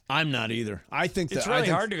 I'm not. I'm not either. I think it's really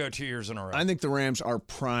hard to go 2 years in a row. I think the Rams are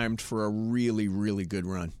primed for a really, really good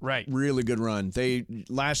run. Right. Really good run.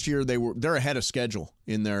 Last year they're ahead of schedule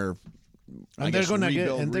in their. They're going to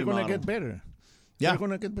get better. Yeah. They're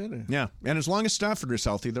going to get better. Yeah. And as long as Stafford is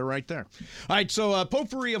healthy, they're right there. All right. So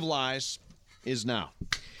Potpourri of Lies is now.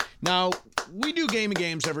 Now we do Game of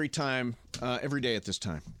Games every day at this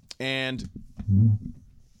time, and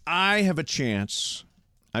I have a chance.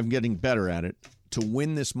 I'm getting better at it. To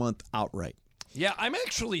win this month outright. Yeah, I'm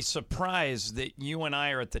actually surprised that you and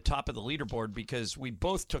I are at the top of the leaderboard because we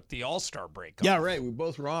both took the All-Star break off. Yeah, right. We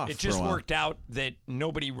both were off. It just worked out that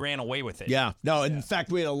nobody ran away with it. Yeah. No, in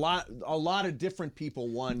fact, we had a lot of different people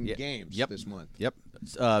won games this month. Yep.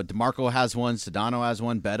 DeMarco has one. Sedano has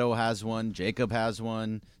one. Beto has one. Jacob has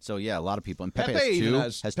one. So, yeah, a lot of people. And Pepe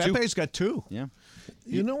has two. Pepe's got 2. Yeah.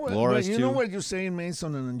 You know what? What you're saying,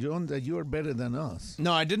 Mason and John, that you're better than us.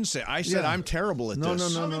 No, I didn't say. I said I'm terrible at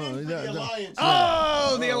this. No. The Alliance.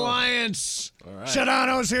 Oh, the Alliance. All right.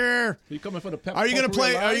 Sedano's here. You coming for the pep? Are you going to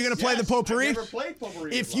play? Are you going to play the potpourri? I've never played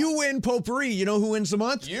potpourri. If you win potpourri, you know who wins the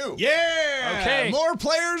month? You. Yeah. Okay. More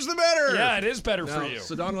players, the better. Yeah, it is better for Now, you.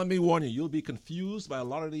 Sedano, let me warn you. You'll be confused by a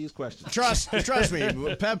lot of these questions. Trust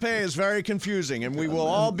me. Pepe is very confusing, and we will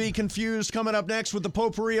all be confused coming up next with the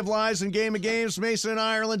potpourri of lies and Game of Games. Mason,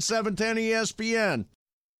 Ireland, 710 ESPN.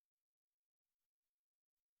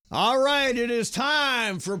 All right, it is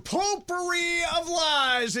time for Potpourri of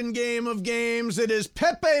Lies and Game of Games. It is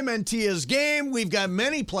Pepe Mentia's game. We've got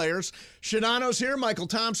many players. Shadano's here. Michael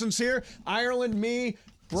Thompson's here. Ireland, me,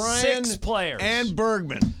 Brian. 6 players. And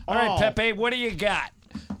Bergman. All right, Pepe, what do you got?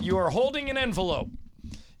 You are holding an envelope.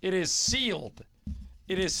 It is sealed.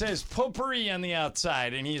 It says potpourri on the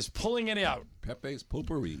outside, and he is pulling it out. Pepe's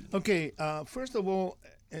potpourri. Okay, first of all,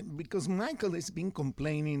 because Michael has been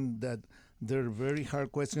complaining that they're very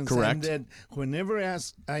hard questions. Correct. And that whenever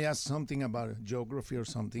I ask something about geography or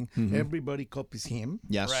something, everybody copies him.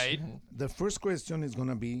 Yes. Right. The first question is going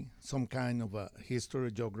to be some kind of a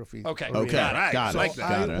history, geography. Okay. or Okay. reality. Got it. So Like that.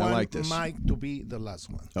 Got it. I want like this. Mike to be the last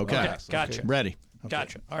one. Okay. Gotcha. Ready.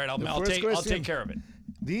 Gotcha. All right, The I'll first take question- care of it.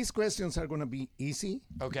 These questions are going to be easy,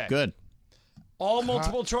 Okay. Good. All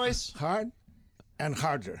multiple choice? hard, and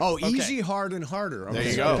harder. Oh, easy, hard, and harder. Okay. There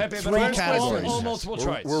you go. Pepe, but Three all categories. multiple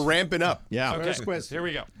choice. We're ramping up. Yeah. Okay. First question. Here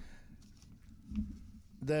we go.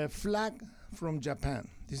 The flag from Japan,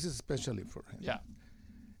 this is especially for him, Yeah.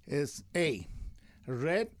 is A,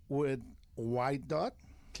 red with white dot,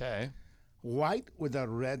 Okay. white with a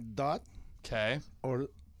red dot, Okay. or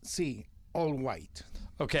C, all white.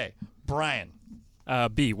 Okay. Brian.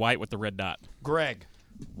 B, white with the red dot. Greg.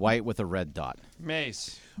 White with a red dot.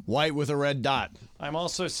 Mace. White with a red dot. I'm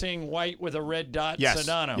also seeing white with a red dot. Yes.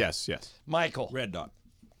 Sedano. Yes. Michael. Red dot.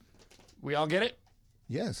 We all get it?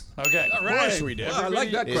 Yes. Okay. Of course we did. Well, I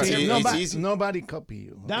like that It's question. easy. Nobody, nobody copy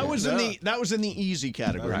you. That was in the easy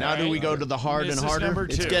category. Now do we go to the hard This and is harder? number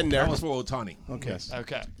 2. It's getting there. That was for Otani. Okay.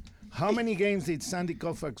 Okay. How many games did Sandy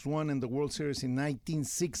Koufax won in the World Series in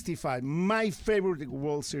 1965? My favorite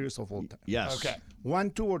World Series of all time. Yes. Okay.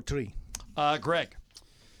 1, 2, or 3? Greg.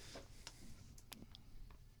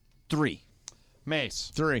 3.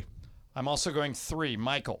 Mace. 3. I'm also going 3.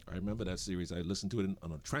 Michael. I remember that series. I listened to it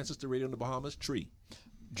on a transistor radio in the Bahamas. Tree.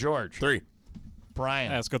 George. 3.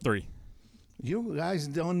 Brian. Let's go 3. You guys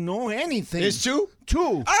don't know anything. It's 2?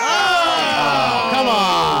 2. Come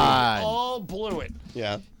on. All blew it.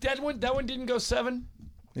 Yeah. That one didn't go 7?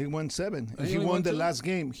 He won 7. He He only won won the 2? last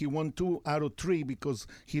game. He won 2 out of 3 because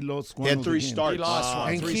he lost one. He had of 3 the games. starts. He lost one.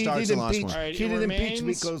 And 3 he starts and didn't lost pitch. one. All right, He it didn't pitch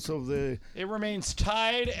remains- because of the. It remains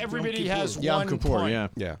tied. Everybody Yom has Kippur. Yom 1 Kippur, point. yeah.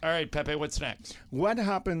 Yeah. All right, Pepe, what's next? What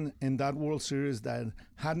happened in that World Series that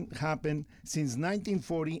hadn't happened since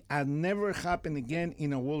 1940 and never happened again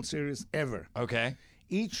in a World Series ever? Okay.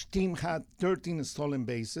 Each team had 13 stolen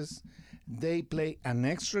bases. They play an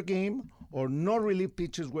extra game, or no relief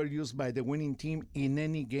pitchers were used by the winning team in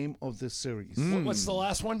any game of the series. What's the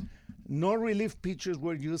last one? No relief pitchers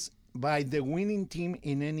were used by the winning team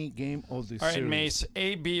in any game of the All right, series. Mace,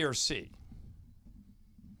 A, B, or C?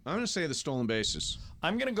 I'm going to say the stolen bases.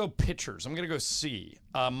 I'm going to go pitchers. I'm going to go C.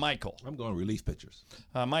 Michael. I'm going relief pitchers.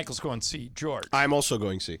 Michael's going C. George. I'm also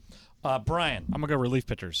going C. Brian. I'm going to go relief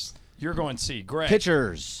pitchers. You're going C. Greg.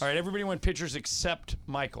 Pitchers. All right, everybody went pitchers except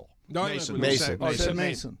Michael. No, Mason. Mason. Oh, I you said said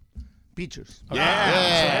Mason. Pitchers. Okay. So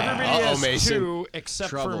everybody Uh-oh, has Mason. 2 except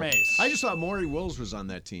Trouble. for Mace. I just thought Maury Wills was on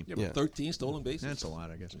that team. Yeah, but 13 stolen bases. That's a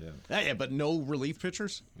lot, I guess. Yeah. Yeah, but no relief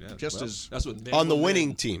pitchers? Yeah, Just well, as that's what men On the were winning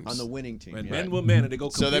men. teams. on the winning team. When yeah. men were men and they go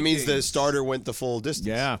So that complete means the games. starter went the full distance.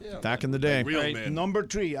 Yeah, back in the day. Real Right. men. Number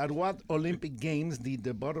 3, at what Olympic Games did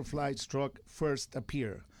the butterfly stroke first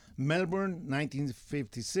appear? Melbourne,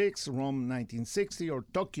 1956, Rome, 1960, or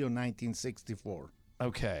Tokyo, 1964?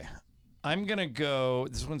 Okay. I'm going to go,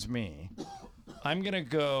 this one's me. I'm going to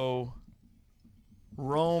go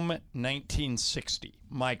Rome 1960.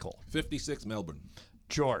 Michael. 56 Melbourne.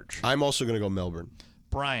 George. I'm also going to go Melbourne.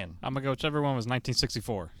 Brian. I'm going to go whichever one was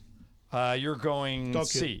 1964. You're going Tokyo.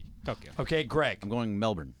 C. Tokyo. Okay, Greg. I'm going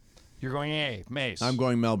Melbourne. You're going A. Mace. I'm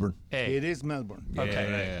going Melbourne. A. It is Melbourne.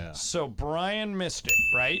 Okay. So Brian missed it,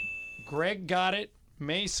 right? Greg got it.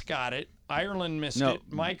 Mace got it. Ireland missed No. it.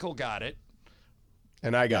 Michael got it.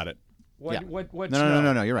 And I got it. What? Yeah. What's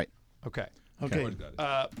No. You're right. Okay. Okay.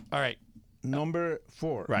 All right. Number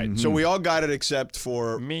 4. Right. So we all got it except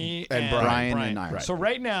for Me and and Brian. and Ireland. So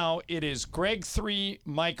right now it is Greg 3,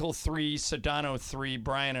 Michael 3, Sedano 3,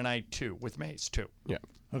 Brian and I 2 with Mace 2. Yeah.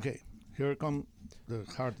 Okay. Here come the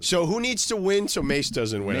hardest. So who needs to win so Mace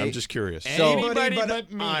doesn't win? I'm just curious. Anybody Anybody but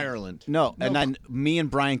but me. Ireland. No, and then me and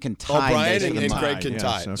Brian can Oh, tie. Brian Mason and mine. Greg can Yes,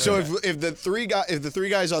 tie. okay. So if the three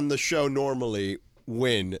guys on the show normally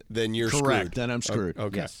win, then you're Correct. screwed. Then I'm screwed.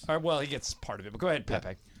 Okay. Yes. All right, well, he gets part of it, but go ahead,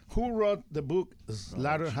 Pepe. Who wrote the book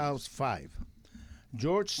Slaughterhouse 5?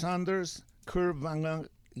 George Sanders, Kurt Vonnegut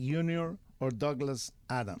Jr., or Douglas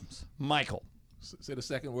Adams? Michael. Say the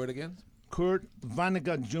second word again. Kurt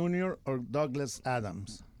Vonnegut Jr. or Douglas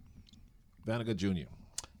Adams? Vannegut Jr.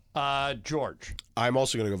 George. I'm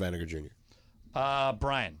also going to go Vannegut Jr.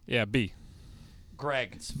 Brian. Yeah, B.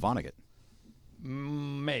 Greg. It's Vonnegut.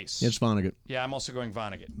 Mace. It's Vonnegut. Yeah, I'm also going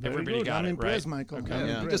Vonnegut. Very Everybody good. got I'm it, impressed, right? Michael. Okay. I'm It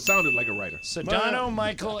impressed. just sounded like a writer. Sedano,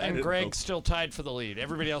 Michael, I and didn't Greg know. still tied for the lead.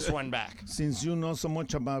 Everybody else won back. Since you know so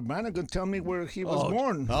much about Vonnegut, tell me where he was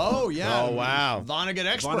born. Oh, yeah. Oh, wow. Vonnegut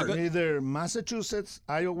expert. Either Massachusetts,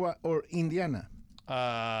 Iowa, or Indiana.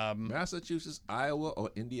 Massachusetts, Iowa, or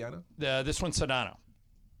Indiana? This one's Sedano.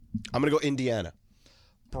 I'm going to go Indiana.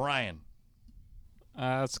 Brian.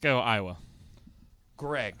 Let's go Iowa.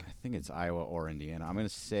 Greg. I think it's Iowa or Indiana. I'm going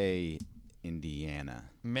to say Indiana.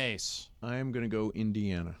 Mace. I am going to go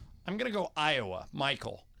Indiana. I'm going to go Iowa.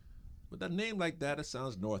 Michael. With a name like that, it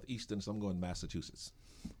sounds northeastern, so I'm going Massachusetts.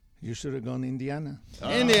 You should have gone Indiana.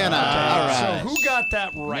 Indiana. All right. So who got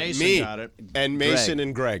that right? Mason Me. got it. And Mason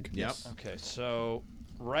and Greg. Yep. Okay, so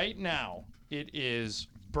right now it is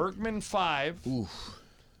Bergman 5,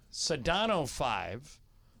 Sedano 5,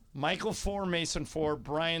 Michael 4, Mason 4,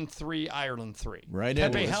 Brian 3, Ireland 3. Right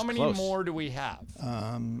in. Pepe, It's how many close. more do we have?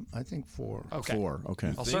 I think 4. Okay. 4.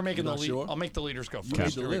 Okay. I'll start making the You're not lead. sure? I'll make the leaders go You first. made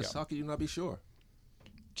the Here we list. go. How can you not be sure?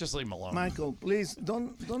 Just leave them alone. Michael, please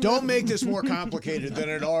don't Don't make this more complicated than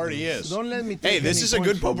it already is. Don't let me. Hey, take this any is a points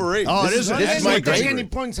good from you. potpourri. Oh, it is. Don't This let is me my take great. any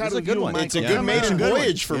points out It's a of good you, one. Michael. It's a good Come maiden on.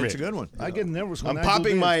 voyage for me. It's a good one. I get nervous when I'm I do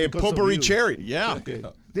popping this my because of potpourri you. cherry. Yeah. Okay.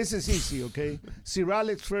 This is easy, okay? Sir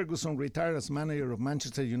Alex Ferguson retired as manager of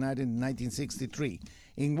Manchester United in 1963.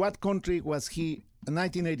 In what country was he?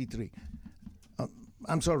 1983.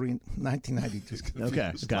 I'm sorry, 1992.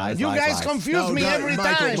 Okay. Lies, You lies, guys lies. confuse No, me no, every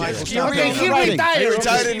Michael, time. Michael, stop okay, it. he Writing. retired. He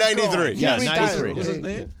retired okay. in 93. Yeah, He 93. retired,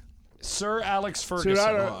 okay. Sir Alex Ferguson. Sir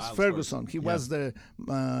Alex Ferguson. He was the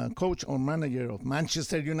coach or manager of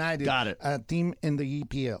Manchester United. Got it. A team in the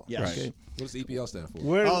EPL. Yes. Okay. What does the EPL stand for?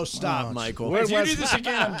 Where, Oh, stop, Michael. Where If you was, do this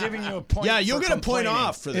again, I'm giving you a point. Yeah, you'll for get a point complaining.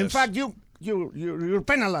 off for this. in fact, you're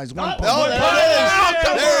penalized 1 point. Oh,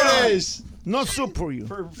 there it is. No soup for you.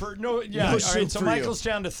 For no, yeah. No All soup right, so for Michael's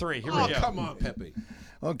down to 3. Here Oh, we go. come on, Pepe.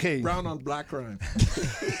 Okay. Brown on black crime.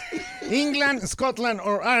 England, Scotland,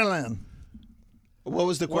 or Ireland? What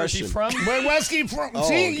was the Where's he question? from? Where was he from? Oh,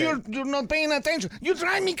 See, okay. you're not paying attention. You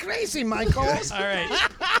drive me crazy, Michael. All right.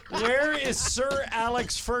 Where is Sir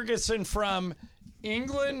Alex Ferguson from?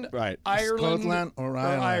 England, Right. Ireland, Scotland, or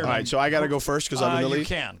Ireland? All right, so I got to go first because I'm in the you lead.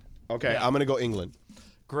 can. Okay, I'm going to go England.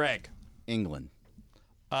 Greg. England.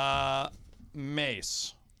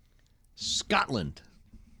 Mace. Scotland.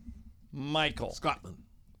 Michael. Scotland.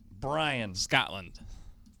 Brian. Scotland.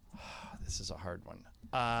 This is a hard one.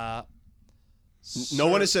 No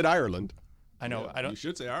one has said Ireland. I know. Yeah, I don't. You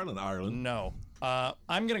should say Ireland. Ireland. No.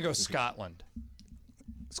 I'm going to go Scotland.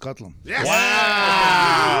 Scotland. Yes.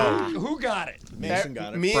 Wow. Who got it? Mason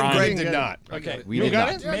got it. Me and Brian. Greg did not. Okay. We did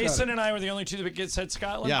not. Mason and I were the only two that said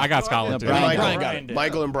Scotland? Yeah. I got Scotland, too. Brian Michael, got it. did.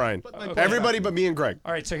 Michael and Brian. Okay. Everybody but me and Greg.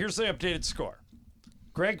 All right, so here's the updated score.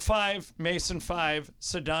 Greg 5, Mason 5,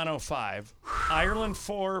 Sedano 5, Ireland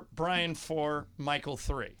 4, Brian 4, Michael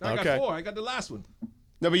 3. I Okay. got 4. I got the last one.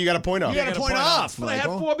 No, but you got a point off. You got a point off, But I had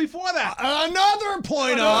Michael. 4 before that. Another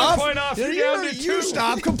point Another off. point off. You're down to You 2.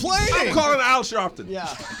 stop complaining. I'm calling Al Sharpton. Yeah.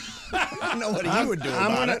 I don't know what he would do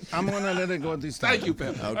about it. I'm gonna let it go this time. Thank you,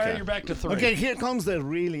 Pepe. All right, you're back to 3. Okay, here comes the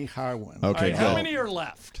really hard one. All Okay, right, how go. many are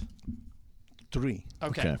left? 3.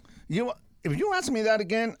 Okay. If you ask me that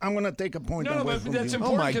again, I'm gonna take a point No, away but from that's you.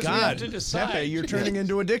 important. Oh, my because we have God. to decide. Pepe, you're turning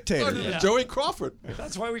into a dictator. Yeah. Joey Crawford.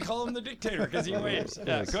 That's why we call him the dictator, because he waves.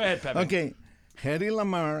 Yeah, go ahead, Pepe. Okay, Hedy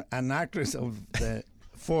Lamarr, an actress of the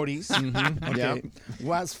 40s, okay,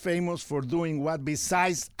 was famous for doing what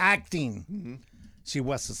besides acting? She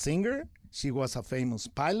was a singer, she was a famous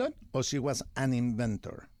pilot, or she was an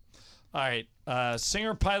inventor? All right,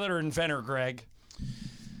 singer, pilot, or inventor, Greg?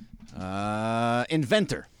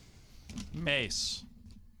 Inventor. Mace.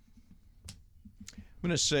 I'm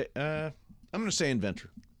gonna say inventor.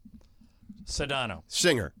 Sedano.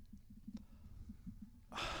 Singer.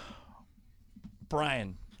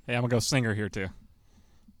 Brian. Hey, I'm going to go singer here, too.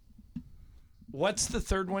 What's the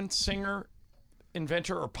third one? Singer,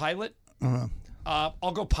 inventor, or pilot? Uh-huh.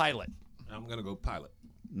 I'll go pilot. I'm going to go pilot.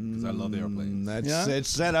 Because I love airplanes. It's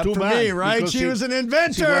set up Too for bad, me, right? because She was an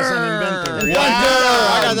inventor. She was an inventor.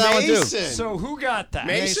 I got that one too. So who got that?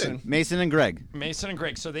 Mason and Greg. Mason and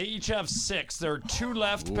Greg. So they each have 6. There are 2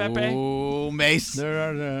 left, Pepe. Ooh, Mace.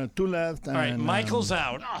 There are 2 left. All right, and, Michael's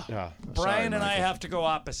out. Brian and I Michael. have to go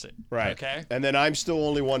opposite. Right. Okay. And then I'm still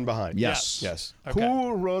only one behind. Yes. Yes. Okay.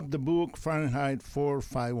 Who wrote the book Fahrenheit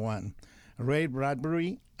 451? Ray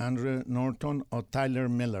Bradbury, Andrew Norton, or Tyler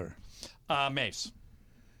Miller? Mace.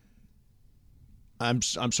 I'm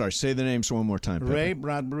sorry. Say the names one more time. Pepe. Ray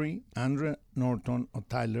Bradbury, Andrew Norton, or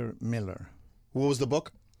Tyler Miller? What was the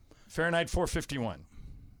book? Fahrenheit 451.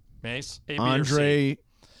 Mace. A, B, or C. Andre.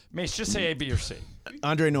 Mace, just say A, B, or C.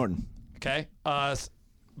 Andre Norton. Okay.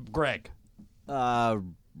 Greg. What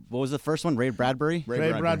was the first one? Ray Bradbury?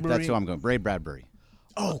 Ray Bradbury. That's who I'm going. Ray Bradbury.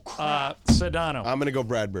 Oh, crap. Sedano. I'm going to go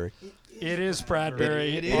Bradbury. It is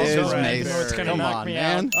Bradbury. It Also, is I Mace. know it's going to Come knock on, me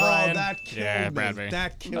man. out. Brian. Oh, that killed Yeah, me. Bradbury.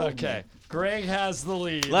 That killed Okay. Greg has the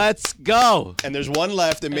lead. Let's go. And there's one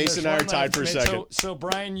left, and And Mason and I there's are one tied left. for second. So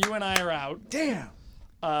Brian, you and I are out. Damn.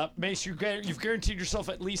 Mace, you've guaranteed yourself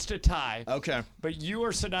at least a tie. Okay. But you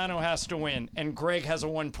or Sedano has to win, and Greg has a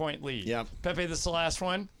 1-point lead. Yep. Pepe, this is the last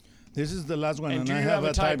one. This is the last one, And and do I you have have a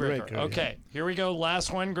a tiebreaker? tiebreaker. Okay, here we go.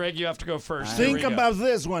 Last one. Greg, you have to go first. Think Here we go. about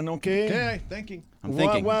this one, okay? Okay. Thinking. I'm What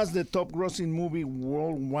thinking. was the top grossing movie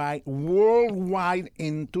worldwide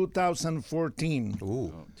in 2014?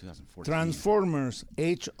 Ooh. 2014. Transformers: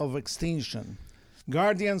 Age of Extinction,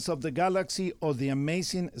 Guardians of the Galaxy, or The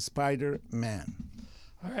Amazing Spider-Man?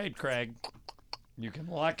 All right, Greg. You can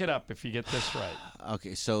lock it up if you get this right.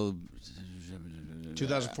 Okay, so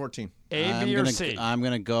 2014. A, B, or C? I'm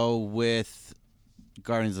going to go with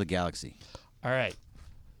Guardians of the Galaxy. All right.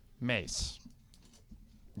 Mace.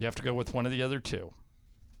 You have to go with one of the other two.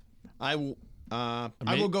 I will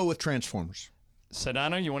go with Transformers.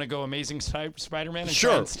 Sedano, you want to go Amazing Spider-Man and try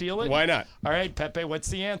Sure. and steal it? Why not? All right, Pepe, what's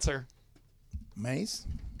the answer? Mace,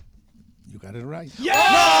 you got it right.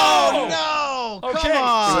 No! Okay, It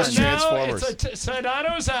was so now Transformers.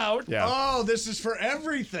 Sedano's out. Yeah. Oh, this is for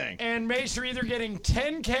everything. And Mace, you're either getting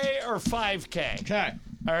 10K or 5K. Okay.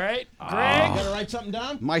 All right, Greg. Gotta write something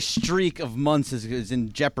down? My streak of months is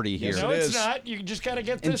in jeopardy here. No, it it's is. not. You just got to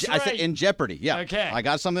get In this I right. said in jeopardy. Yeah. Okay. I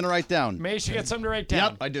got something to write down. Mace, you got something to write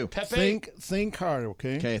down. Yep, I do. Pepe. Think hard,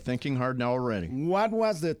 okay? Okay, thinking hard now already. What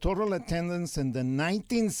was the total attendance in the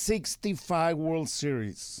 1965 World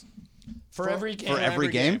Series? For every game. For every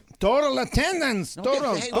game? Total attendance.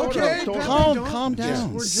 Total. hey, Total. Calm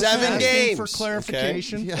down. We're just 7 asking games. for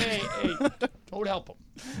clarification. Hey, don't help him.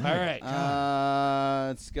 All right.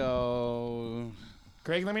 Let's go.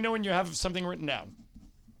 Greg, let me know when you have something written down.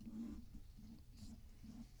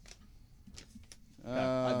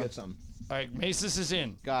 I'll get some. All right, Mace, this is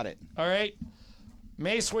in. Got it. All right.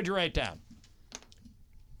 Mace, what'd you write down?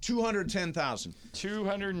 210,000.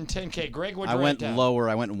 210K. Greg, what'd I you write went down? lower.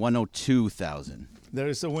 I went 102,000. There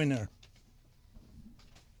is a winner.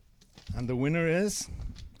 And the winner is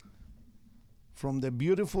from the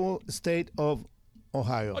beautiful state of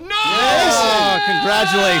Ohio. No! Oh,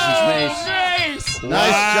 congratulations, Mace. Mace!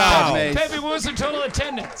 Nice job, Mace. Pepe, what was the total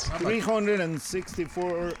attendance?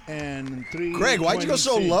 364 and 3. Greg, why'd you go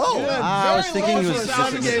so low? I was thinking it was just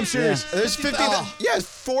 7-game series. There's 50. Yeah,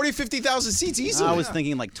 40, 50,000 seats easily. I was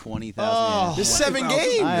thinking like 20,000. There's 7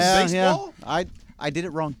 games. Yeah. I did it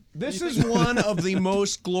wrong. This is one of the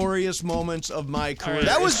most glorious moments of my career.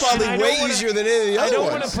 That was probably I don't way wanna- easier than any of the I other don't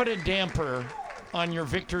ones. want to put a damper on your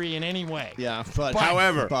victory in any way. Yeah, but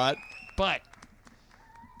However. But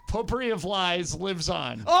Potpourri of Lies lives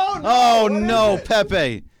on. Oh, no,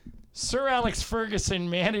 Pepe. Sir Alex Ferguson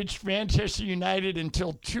managed Manchester United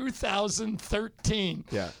until 2013.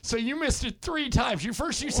 Yeah. So you missed it 3 times. You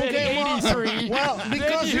said Okay, 83. Well, then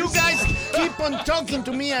because you said- guys keep on talking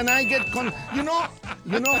to me and I get you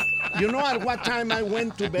know at what time I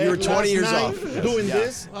went to bed You were 20 last years night off. doing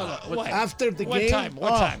this? What? After the What game? time? What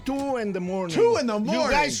time? 2 in the morning. 2 in the You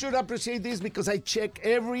morning. guys should appreciate this because I check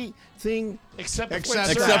everything. Except Except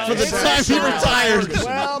for for the time he retired.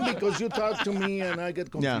 Well, because you talk to me and I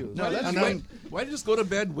get confused. No, And I'm- Why don't you just go to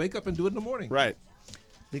bed, wake up, and do it in the morning? Right.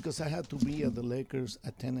 because I had to be at the Lakers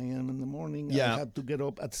at 10 a.m. in the morning. Yeah. I had to get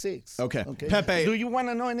up at 6. Okay. Pepe. Do you want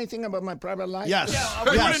to know anything about my private life? Yes.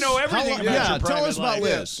 we want to know everything about your tell private us about life.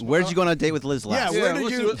 Liz. Where'd you go on a date with Liz last? Yeah, where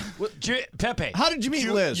did you? Pepe. How did you meet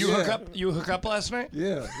Liz? You hook up last night?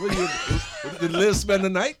 Yeah. Did Liz spend the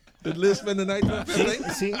night? Did Liz spend the night with Pepe?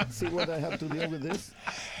 See what I have to deal with this?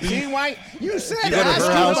 See why? You said You go to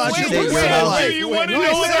her house, you stay at your house. You want to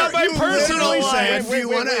know about my personal life? Do you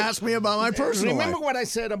want to ask me about my personal Remember life? what I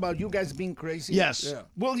said about you guys being crazy? Yes. Yeah.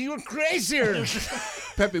 Well, you're crazier.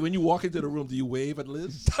 Pepe, when you walk into the room, do you wave at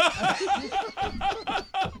Liz?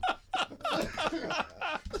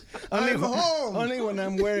 Only when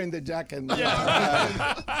I'm wearing the jacket. All right.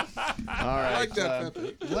 I like that,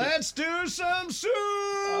 Pepe. Let's do some super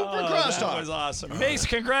Oh, crosstalk. that was awesome. Mace,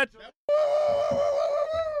 congrats.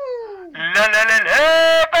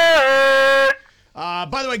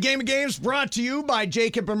 By the way, Game of Games brought to you by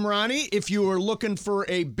Jacob Imrani. If you are looking for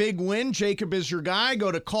a big win, Jacob is your guy.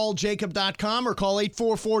 Go to calljacob.com or call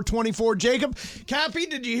 844-24-JACOB. Cappy,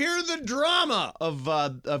 did you hear the drama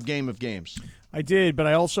of Game of Games? I did, but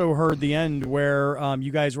I also heard the end where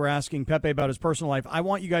you guys were asking Pepe about his personal life. I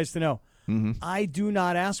want you guys to know, I do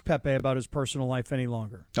not ask Pepe about his personal life any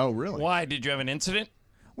longer. Oh, really? Why? Did you have an incident?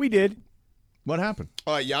 We did. What happened?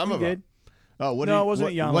 Yamava. We did. Oh, what? No, it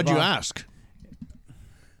wasn't Yamava. What'd you ask?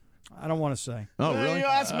 I don't want to say. Oh, really? You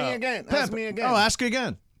ask me again. Ask me again. Oh, ask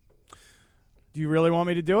again. Do you really want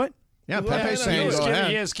me to do it? Yeah, Go Pepe's ahead. saying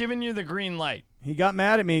He has given you the green light. He got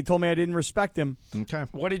mad at me. He told me I didn't respect him. Okay.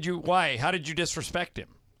 Why? How did you disrespect him?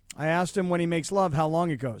 I asked him when he makes love how long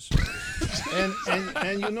it goes.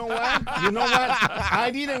 And you know what? I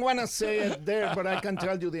didn't want to say it there, but I can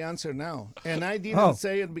tell you the answer now. And I didn't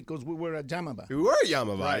say it because we were at Yamava. We were at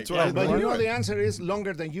Yamava. Right. That's what I was But you know wondering. the answer is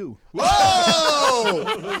longer than you. Whoa!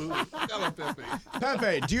 Come on, Pepe.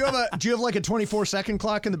 Pepe, do you have like a 24-second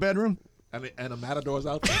clock in the bedroom? And a Matador's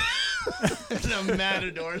outfit? And a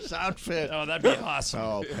Matador's outfit. Oh, that'd be awesome.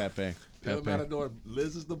 Oh, Pepe. Yeah, Matador.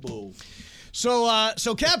 Liz is the bull. So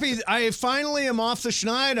Cappy, I finally am off the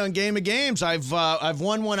schneid on Game of Games. I've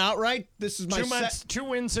won one outright. This is my 2 months, 2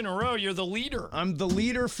 wins in a row. You're the leader. I'm the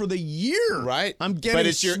leader for the year. Right. I'm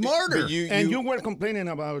getting smarter. But you were complaining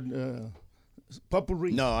about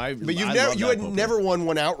potpourri. No, But you love had that never won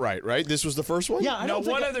one outright, right? This was the first one. Yeah, I No, don't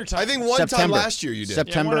think one other time. I think one time September. last year you did.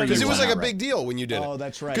 September. Because you it was won like a outright. big deal when you did it. Oh,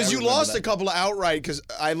 that's right. Because I you remember lost that. a couple of outright. Because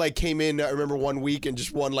I came in. I remember one week and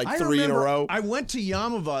just won like I 3 in a remember row. I went to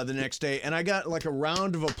Yamava the next day and I got like a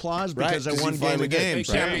round of applause because Right, I 'cause won you Game finally of did. Games.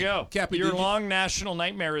 Hey, There you go. Cappy, Your did you- long national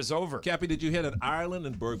nightmare is over. Cappy, did you hear that Ireland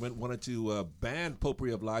and Bergman wanted to ban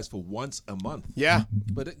Potpourri of Lies for once a month? Yeah.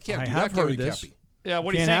 But it can't I do have that, heard Cappy. this. Yeah,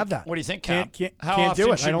 what do you Can't think? have that. What do you think, Cap? Can't How do often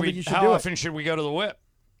it. I don't think you should How do it. often should we go to the whip?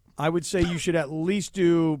 I would say you should at least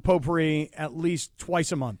do potpourri at least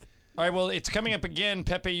twice a month. All right, well, it's coming up again.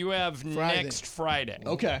 Pepe, you have next Friday.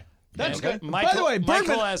 Okay. That's Okay. good. Michael, By the way, Bergman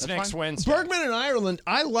Michael has next Wednesday. Bergman in Ireland,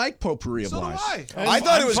 I like Potpourri of So do Lies. I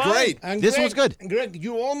thought it was fine. great. And This Greg, was good. Greg,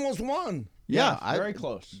 you almost won. Yeah, very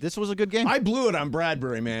close. This was a good game. I blew it on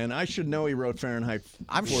Bradbury, man. I should know he wrote Fahrenheit.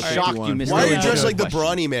 I'm 451. shocked you missed Why are you that. dressed Good like the question.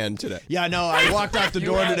 brawny man today? Yeah, no, I walked out the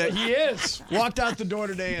door today. He is. Walked out the door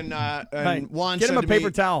today, and Hey, Juan get him said a to me,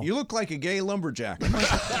 paper towel. "You look like a gay lumberjack." Isn't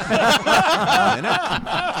it?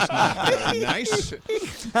 Nice.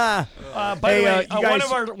 By Hey, the way, you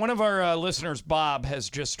guys- one of our listeners, Bob, has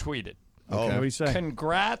just tweeted. Okay. What do you say?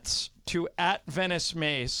 Congrats to @Venice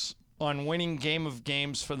Mace on winning Game of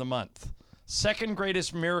Games for the month. Second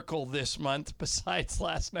greatest miracle this month besides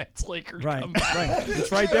last night's Lakers Right, comeback. right.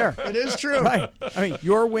 It's right there. It is true. Right. I mean,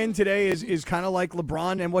 your win today is kind of like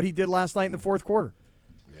LeBron and what he did last night in the fourth quarter.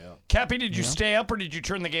 Cappy, did you stay up or did you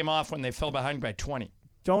turn the game off when they fell behind by 20?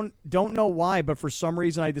 Don't know why, but for some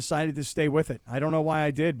reason I decided to stay with it. I don't know why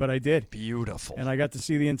I did, but I did. Beautiful. And I got to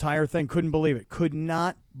see the entire thing. Couldn't believe it. Could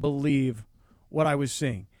not believe what I was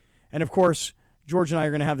seeing. And of course, George and I are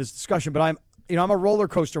going to have this discussion, but I'm a roller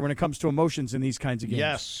coaster when it comes to emotions in these kinds of games.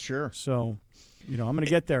 Yes, sure. So, I'm going to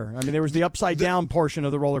get there. I mean, there was the upside down portion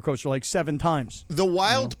of the roller coaster like 7 times. The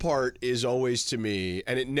wild part is always to me,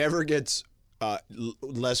 and it never gets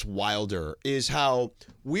less wilder, is how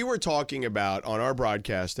we were talking about on our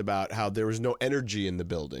broadcast about how there was no energy in the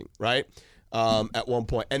building, right? At one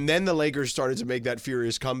point. And then the Lakers started to make that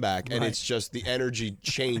furious comeback, and it's just the energy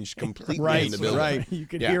changed completely in the building. Right. You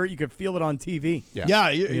could hear it. You could feel it on TV. Yeah.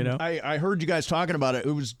 You know? I heard you guys talking about it.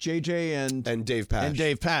 It was JJ and Dave Pash. And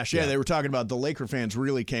Dave Pash. Yeah, they were talking about the Laker fans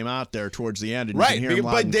really came out there towards the end. And Right, you can hear them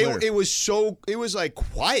loud but and they clear. it was like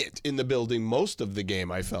quiet in the building most of the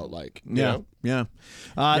game, I felt like. You know? Yeah.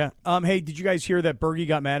 Hey, did you guys hear that Bergie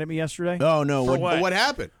got mad at me yesterday? Oh, no. What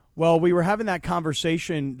happened? Well, we were having that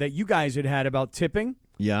conversation that you guys had about tipping.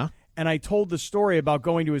 Yeah. and I told the story about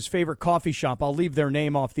going to his favorite coffee shop. I'll leave their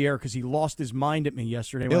name off the air because he lost his mind at me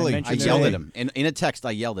yesterday when I I mentioned yelled their at name. him. In a text,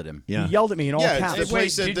 I yelled at him. He yelled at me in all caps. It's the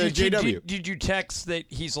place at the JW. Did you text that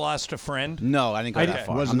he's lost a friend? No, I didn't go that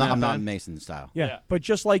far. I'm not Mason style. Yeah, but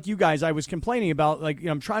just like you guys, I was complaining about, like,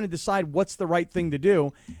 I'm trying to decide what's the right thing to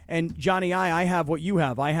do. And Johnny, I have what you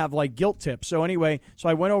have. I have, like, guilt tips. So anyway,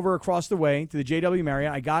 I went over across the way to the JW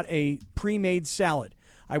Marriott. I got a pre-made salad.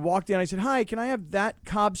 I walked in. I said, "Hi, can I have that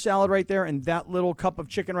Cobb salad right there and that little cup of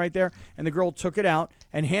chicken right there?" And the girl took it out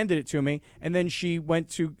and handed it to me. And then she went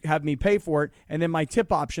to have me pay for it. And then my tip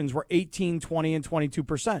options were 18, 20, and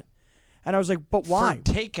 22%. And I was like, "But why?"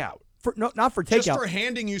 For takeout. No, not for takeout. Just for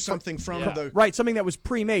handing you something from the... Right, something that was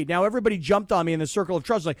pre-made. Now, everybody jumped on me in the circle of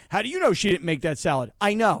trust. Like, how do you know she didn't make that salad?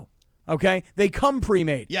 I know. Okay? They come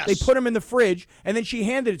pre-made. Yes. They put them in the fridge, and then she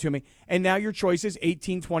handed it to me. And now your choice is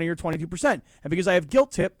 18, 20, or 22%. And because I have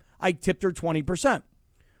guilt tip, I tipped her 20%.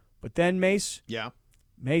 But then, Mace,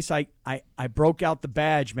 I broke out the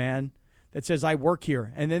badge, man, that says I work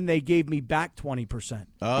here. And then they gave me back 20%.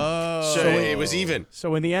 Oh. So it was even.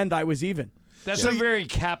 So in the end, I was even. That's a very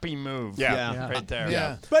Cappy move. Right there.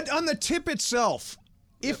 Yeah. But on the tip itself,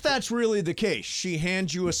 if that's really the case, she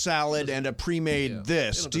hands you a salad and a pre-made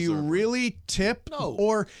this. Do you really tip? No.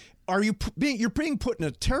 Or are you you're being put in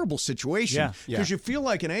a terrible situation because you feel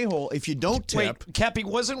like an a-hole if you don't tip. Wait, Cappy,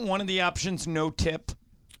 wasn't one of the options no tip?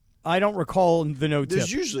 I don't recall the no tip.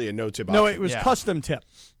 There's usually a no tip option. No, it was custom tip.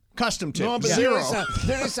 Custom tip. No, but Zero.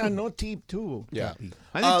 there is a no tip too. Yeah.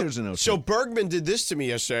 I think there's a no tip. So Bergman did this to me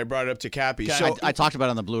yesterday. I brought it up to Cappy. So I talked about it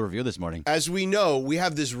on the Blue Review this morning. as we know, we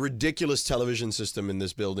have this ridiculous television system in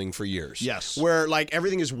this building for years. Yes. Where like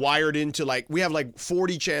everything is wired into we have like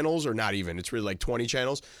 40 channels, or not even. It's really like 20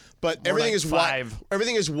 channels. But everything like is 5.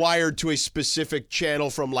 Everything is wired to a specific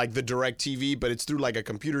channel from like the DirecTV, but it's through like a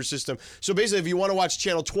computer system. So basically, if you want to watch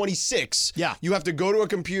channel 26, you have to go to a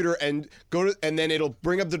computer and and then it'll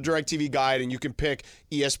bring up the DirecTV guide, and you can pick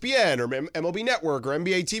ESPN or MLB Network or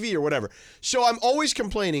NBA TV or whatever. So I'm always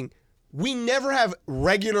complaining, we never have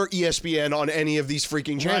regular ESPN on any of these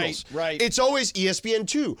freaking channels. Right. It's always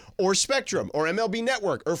ESPN2 or Spectrum or MLB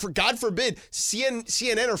Network or, for God forbid,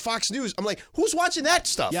 CNN or Fox News. I'm like, who's watching that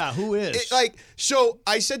stuff? Yeah, who is? So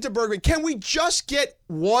I said to Bergman, can we just get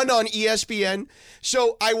one on ESPN?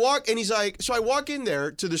 So I walk, and he's like, so I walk in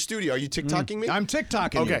there to the studio. Are you TikToking me? I'm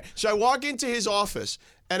TikToking you. Okay. So I walk into his office,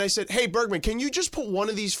 and I said, hey, Bergman, can you just put one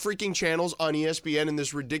of these freaking channels on ESPN in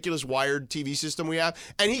this ridiculous wired TV system we have?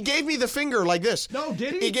 And he gave me the finger like this. No,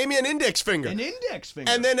 did he? He gave me an index finger. An index finger.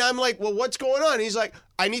 And then I'm like, well, what's going on? He's like,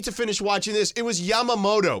 I need to finish watching this. It was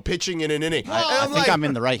Yamamoto pitching in an inning. I think I'm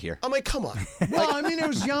in the right here. I'm like, come on. Well, I mean, it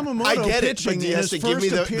was Yamamoto I get it, pitching but he in has his to give me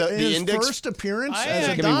the index. first appearance I as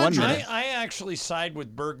a actually- Dodger. I actually side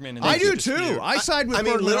with Bergman. In I this do dispute. too. I side with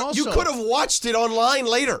Bergman literally, also. you could have watched it online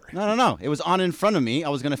later. No. It was on in front of me. I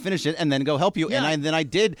was going to finish it and then go help you. Yeah. And then I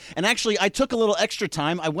did. And actually, I took a little extra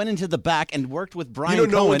time. I went into the back and worked with Brian You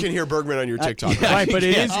know, no Cohen. one can hear Bergman on your TikTok. Right, but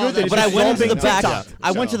it is good that it's But I just went all into the big back. TikTok.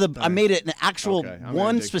 I went to the. I made it an actual Okay, I'm gonna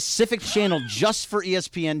one dig. specific channel just for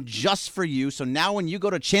ESPN, just for you. So now when you go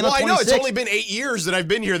to channel Well, I know 26, it's only been 8 years that I've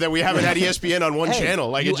been here that we haven't had ESPN on one Hey, channel.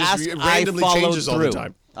 Like you it just asked, randomly I followed changes all the through.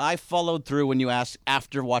 time. I followed through when you asked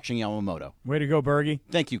after watching Yamamoto. Way to go, Bergie.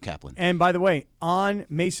 Thank you, Kaplan. And by the way, on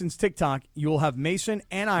Mason's TikTok, you will have Mason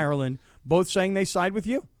and Ireland both saying they side with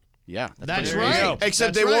you. Yeah, That's pretty right. crazy.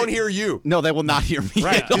 Except That's they right. won't hear you. No, they will not hear me.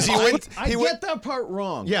 Right, because he went. I get that part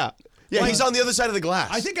wrong. Yeah. Yeah, he's on the other side of the glass.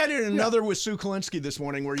 I think I did another with Sue Kalinsky this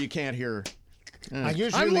morning where you can't hear. I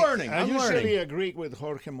usually, I'm learning. I I'm usually learning. agree with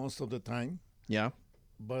Jorge most of the time, Yeah.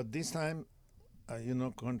 but this time,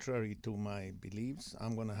 contrary to my beliefs,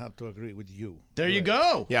 I'm going to have to agree with you. There you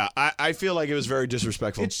go. Yeah, I feel like it was very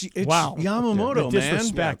disrespectful. It's Wow. Yamamoto, The man.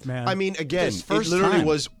 disrespect, man. I mean, again, His it first literally time.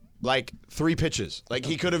 was like 3 pitches. Like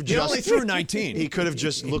he could have He just only threw 19. He could have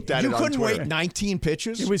just looked at You it on couldn't Twitter. wait 19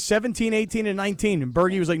 pitches? It was 17, 18, and 19. And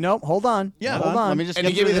Bergie was like, nope, hold on. Yeah. Hold on. Let me just And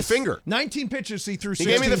get he gave me through the this. finger. 19 pitches, he threw 16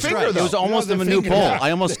 gave me the finger, strikes. though. It was almost No, a the new finger. poll.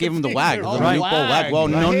 I almost gave him the wag. Oh, The the new poll wag. wag. Well,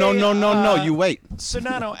 no. You wait.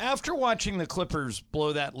 Sonano, after watching the Clippers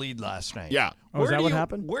blow that lead last night, Yeah. Oh, is that what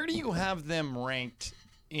happened? Where do you have them ranked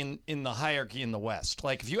in the hierarchy in the West?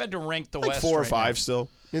 Like, if you had to rank the Like West 4 or right now. now. Still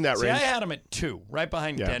in that See, I range. had them at 2, right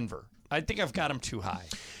behind Yeah. Denver. I think I've got them too high.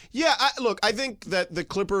 Yeah, look, I think that the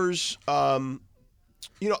Clippers, I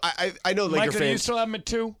know Laker Michael, do you fans. still have them at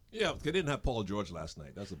 2? Yeah, they didn't have Paul George last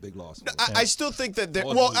night. That's a big loss. for them. I still think that they're.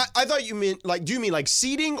 Well, Well, I thought you meant like. Do you mean like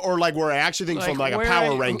seeding or like where I actually think from like a where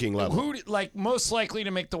power ranking level? Who like most likely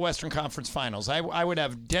to make the Western Conference Finals? I would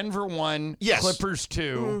have Denver 1, Yes. Clippers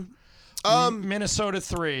 2. Minnesota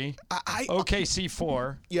 3. OKC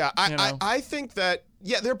 4. Yeah, I think that.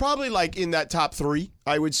 Yeah, they're probably like in that top 3.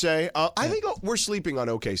 I would say. I think we're sleeping on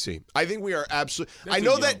OKC. I think we are absolutely. I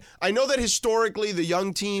know that historically the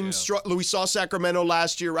young teams. We saw Sacramento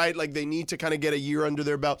last year, right? Like they need to kind of get a year under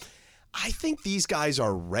their belt. I think these guys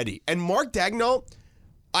are ready. And Mark Daigneault,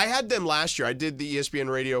 I had them last year. I did the ESPN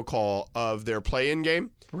radio call of their play-in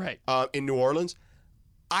game, right, in New Orleans.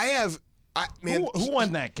 Who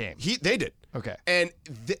won that game? They did. Okay. And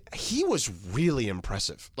he was really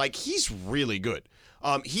impressive. Like, he's really good.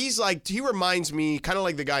 He reminds me, kind of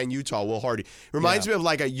like the guy in Utah, Will Hardy. Reminds me of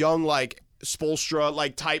like a young, like, Spoelstra,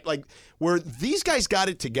 like, type, like, where these guys got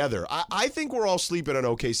it together. I think we're all sleeping on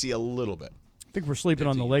OKC a little bit. I think we're sleeping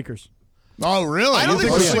on the Lakers. Oh, really? I don't think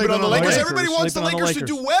we're sleeping on the Lakers. Everybody We're wants the sleeping on Lakers to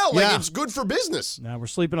do well. Like, it's good for business. No, we're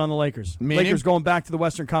sleeping on the Lakers. Meaning? Lakers going back to the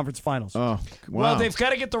Western Conference Finals. Oh, wow. Well, they've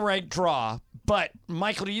got to get the right draw. But,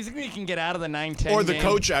 Michael, do you think they can get out of the 9-10 Or the game?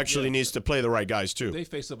 coach actually needs to play the right guys, too. They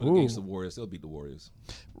face up against the Warriors. They'll beat the Warriors.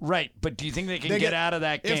 Right, but do you think they can get out of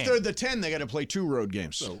that game? If they're the 10, they got to play 2 road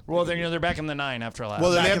games. Well, they're back in the 9 after last. Well,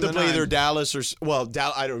 then they Back have in to the play 9. either Dallas or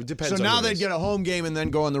I don't know. It depends. So on now who it they'd is. get a home game and then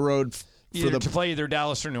go on the road to play either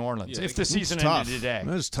Dallas or New Orleans. If the season ended today.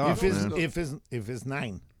 That's tough, If it's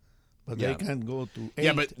 9. But they can go to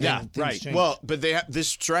 8. Right. Change. Well, but they have this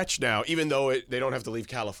stretch now, even though they don't have to leave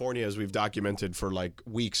California, as we've documented for like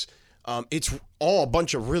weeks. It's all a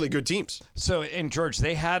bunch of really good teams. So, and George,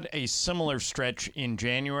 they had a similar stretch in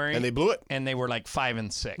January, and they blew it. And they were like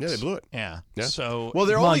 5-6. Yeah, they blew it. Yeah. Yeah. So, well,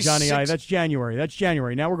 they're Come only on, Johnny I. That's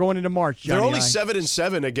January. Now we're going into March. Johnny they're only I.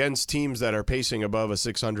 7-7 against teams that are pacing above a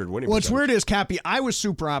 600 winning. What's percentage. weird is, Cappy, I was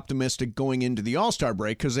super optimistic going into the All-Star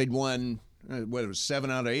break because they'd won, what, it was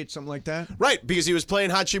 7 out of 8, something like that? Right, because he was playing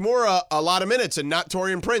Hachimura a lot of minutes and not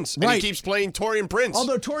Taurean Prince. And he keeps playing Taurean Prince.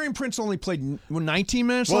 Although Taurean Prince only played 19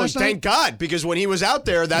 minutes last night. Thank God, because when he was out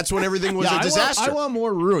there, that's when everything was a disaster. I want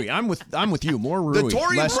more Rui. I'm with you. More Rui. The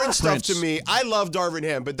Taurean less Prince stuff to me, I love Darvin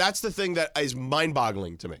Ham, but that's the thing that is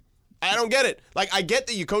mind-boggling to me. I don't get it. Like, I get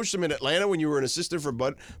that you coached him in Atlanta when you were an assistant for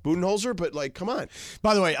Budenholzer, but, like, come on.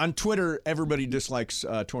 By the way, on Twitter, everybody dislikes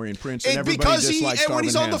Taurean Prince, and everybody because dislikes when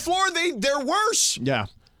he's Darvin on Ham. the floor, they're worse. Yeah.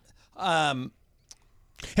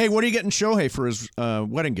 Hey, what are you getting Shohei for his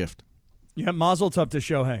wedding gift? Yeah, Mazel Tov to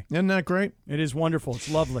Shohei. Isn't that great? It is wonderful. It's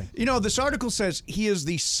lovely. You know, this article says he is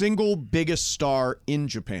the single biggest star in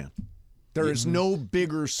Japan. There is no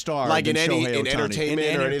bigger star Like than in any- Shohei in Ohtani. entertainment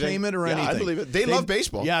or anything? entertainment or Yeah, I anything. believe it. They love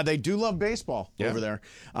baseball. Yeah, they do love baseball over there.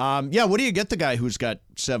 What do you get the guy who's got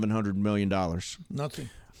 $700 million? Nothing.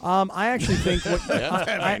 I actually think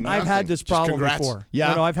I've had this problem congrats. before.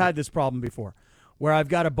 Yeah. No, I've had this problem before, where I've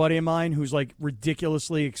got a buddy of mine who's like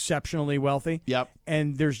ridiculously, exceptionally wealthy. Yep.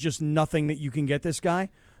 And there's just nothing that you can get this guy.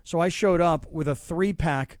 So I showed up with a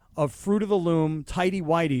 3-pack of Fruit of the Loom tighty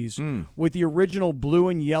whities with the original blue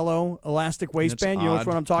and yellow elastic waistband. You know which odd.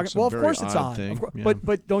 one I'm talking That's a about? Well, of very course it's odd odd. thing. Of course. Yeah.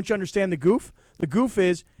 But don't you understand the goof? The goof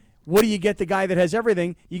is, what do you get the guy that has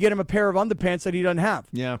everything? You get him a pair of underpants that he doesn't have.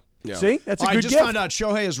 Yeah. See? That's a good I just gift. found out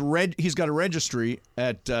Shohei is he's got a registry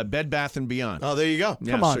at Bed Bath & Beyond. Oh, there you go.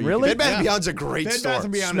 Yeah, Come on, so you really? Bed Bath & Beyond's a great Bed store.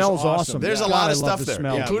 Bath & Beyond Smells is awesome. There's Yeah. a lot God, of I love stuff the there,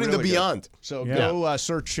 smell. including really the good. Beyond. So Yeah. go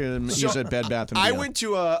search him. He's at Bed Bath & Beyond. I went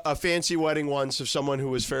to a fancy wedding once of someone who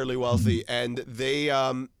was fairly wealthy, and they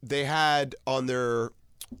had on their,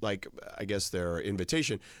 like, I guess their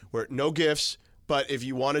invitation, where no gifts, but if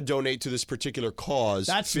you want to donate to this particular cause,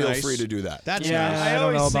 feel nice. free to do that. That's Yeah, nice. I I don't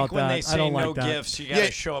always know think about when that. they I say don't no like that. gifts, you got to Yeah.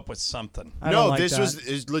 show up with something. I don't No, like this that.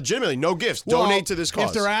 is legitimately no gifts. Well, Donate to this cause.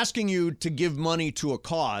 If they're asking you to give money to a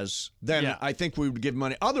cause, then I think we would give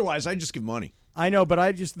money. Otherwise, I just give money. I know,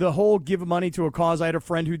 but the whole give money to a cause. I had a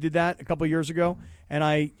friend who did that a couple of years ago, and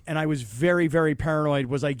I was very, very paranoid.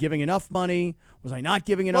 Was I giving enough money? Was I not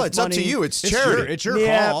giving enough well, it's money? up to you. It's charity. It's your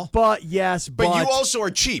yeah, call. but yes, but you also are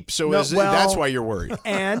cheap, so No, well, that's why you're worried.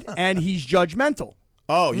 and he's judgmental.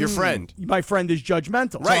 Oh, your friend. My friend is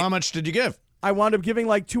judgmental. So how much did you give? I wound up giving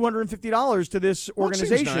like $250 to this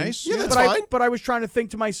organization. nice. Yeah, that's but fine. but I was trying to think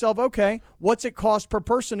to myself, okay, what's it cost per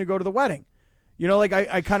person to go to the wedding? You know, like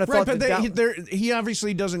I kind of Right, thought but he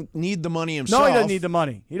obviously doesn't need the money himself. No, he doesn't need the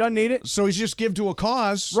money. He doesn't need it. So he's just give to a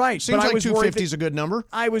cause. Right. Seems but I like was worried 250 is a good number.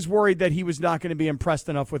 I was worried that he was not going to be impressed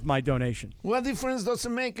enough with my donation. What difference does it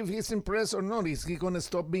make if he's impressed or not? Is he going to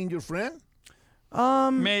stop being your friend?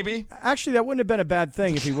 Maybe. Actually, that wouldn't have been a bad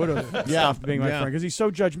thing if he would have stopped being my friend, because he's so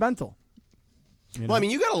judgmental. Well, I mean,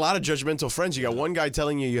 you got a lot of judgmental friends. You got one guy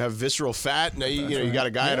telling you have visceral fat. Now you got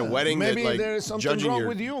a guy at a wedding Maybe that like there is something judging wrong your.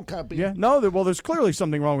 with you, Cappy. Yeah, no, there's clearly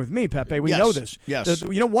something wrong with me, Pepe. We Yes, know this. yes.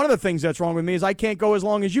 One of the things that's wrong with me is I can't go as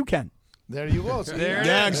long as you can. There you go. See? There it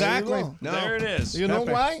Yeah, is. exactly. There you No. There it is. You know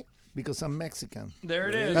Pepe. why? because I'm Mexican. There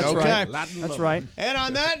it is. That's Okay. right. Latin That's love. right. And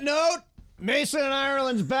on that note, Mason and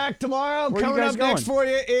Ireland's back tomorrow. Where are you Coming guys up next going? for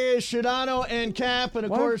you is Shadano and Cap. And,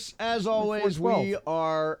 of What? course, as always, 4:12. we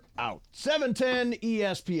are out. 710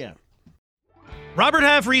 ESPN. Robert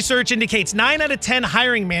Half research indicates 9 out of 10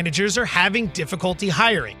 hiring managers are having difficulty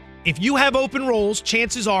hiring. If you have open roles,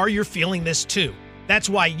 chances are you're feeling this too. That's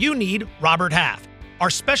why you need Robert Half. Our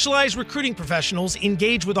specialized recruiting professionals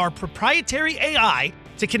engage with our proprietary AI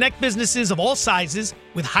to connect businesses of all sizes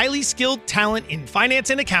with highly skilled talent in finance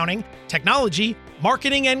and accounting, technology,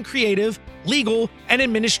 marketing and creative, legal, and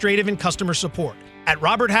administrative and customer support. At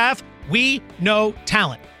Robert Half, we know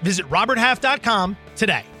talent. Visit roberthalf.com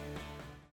today.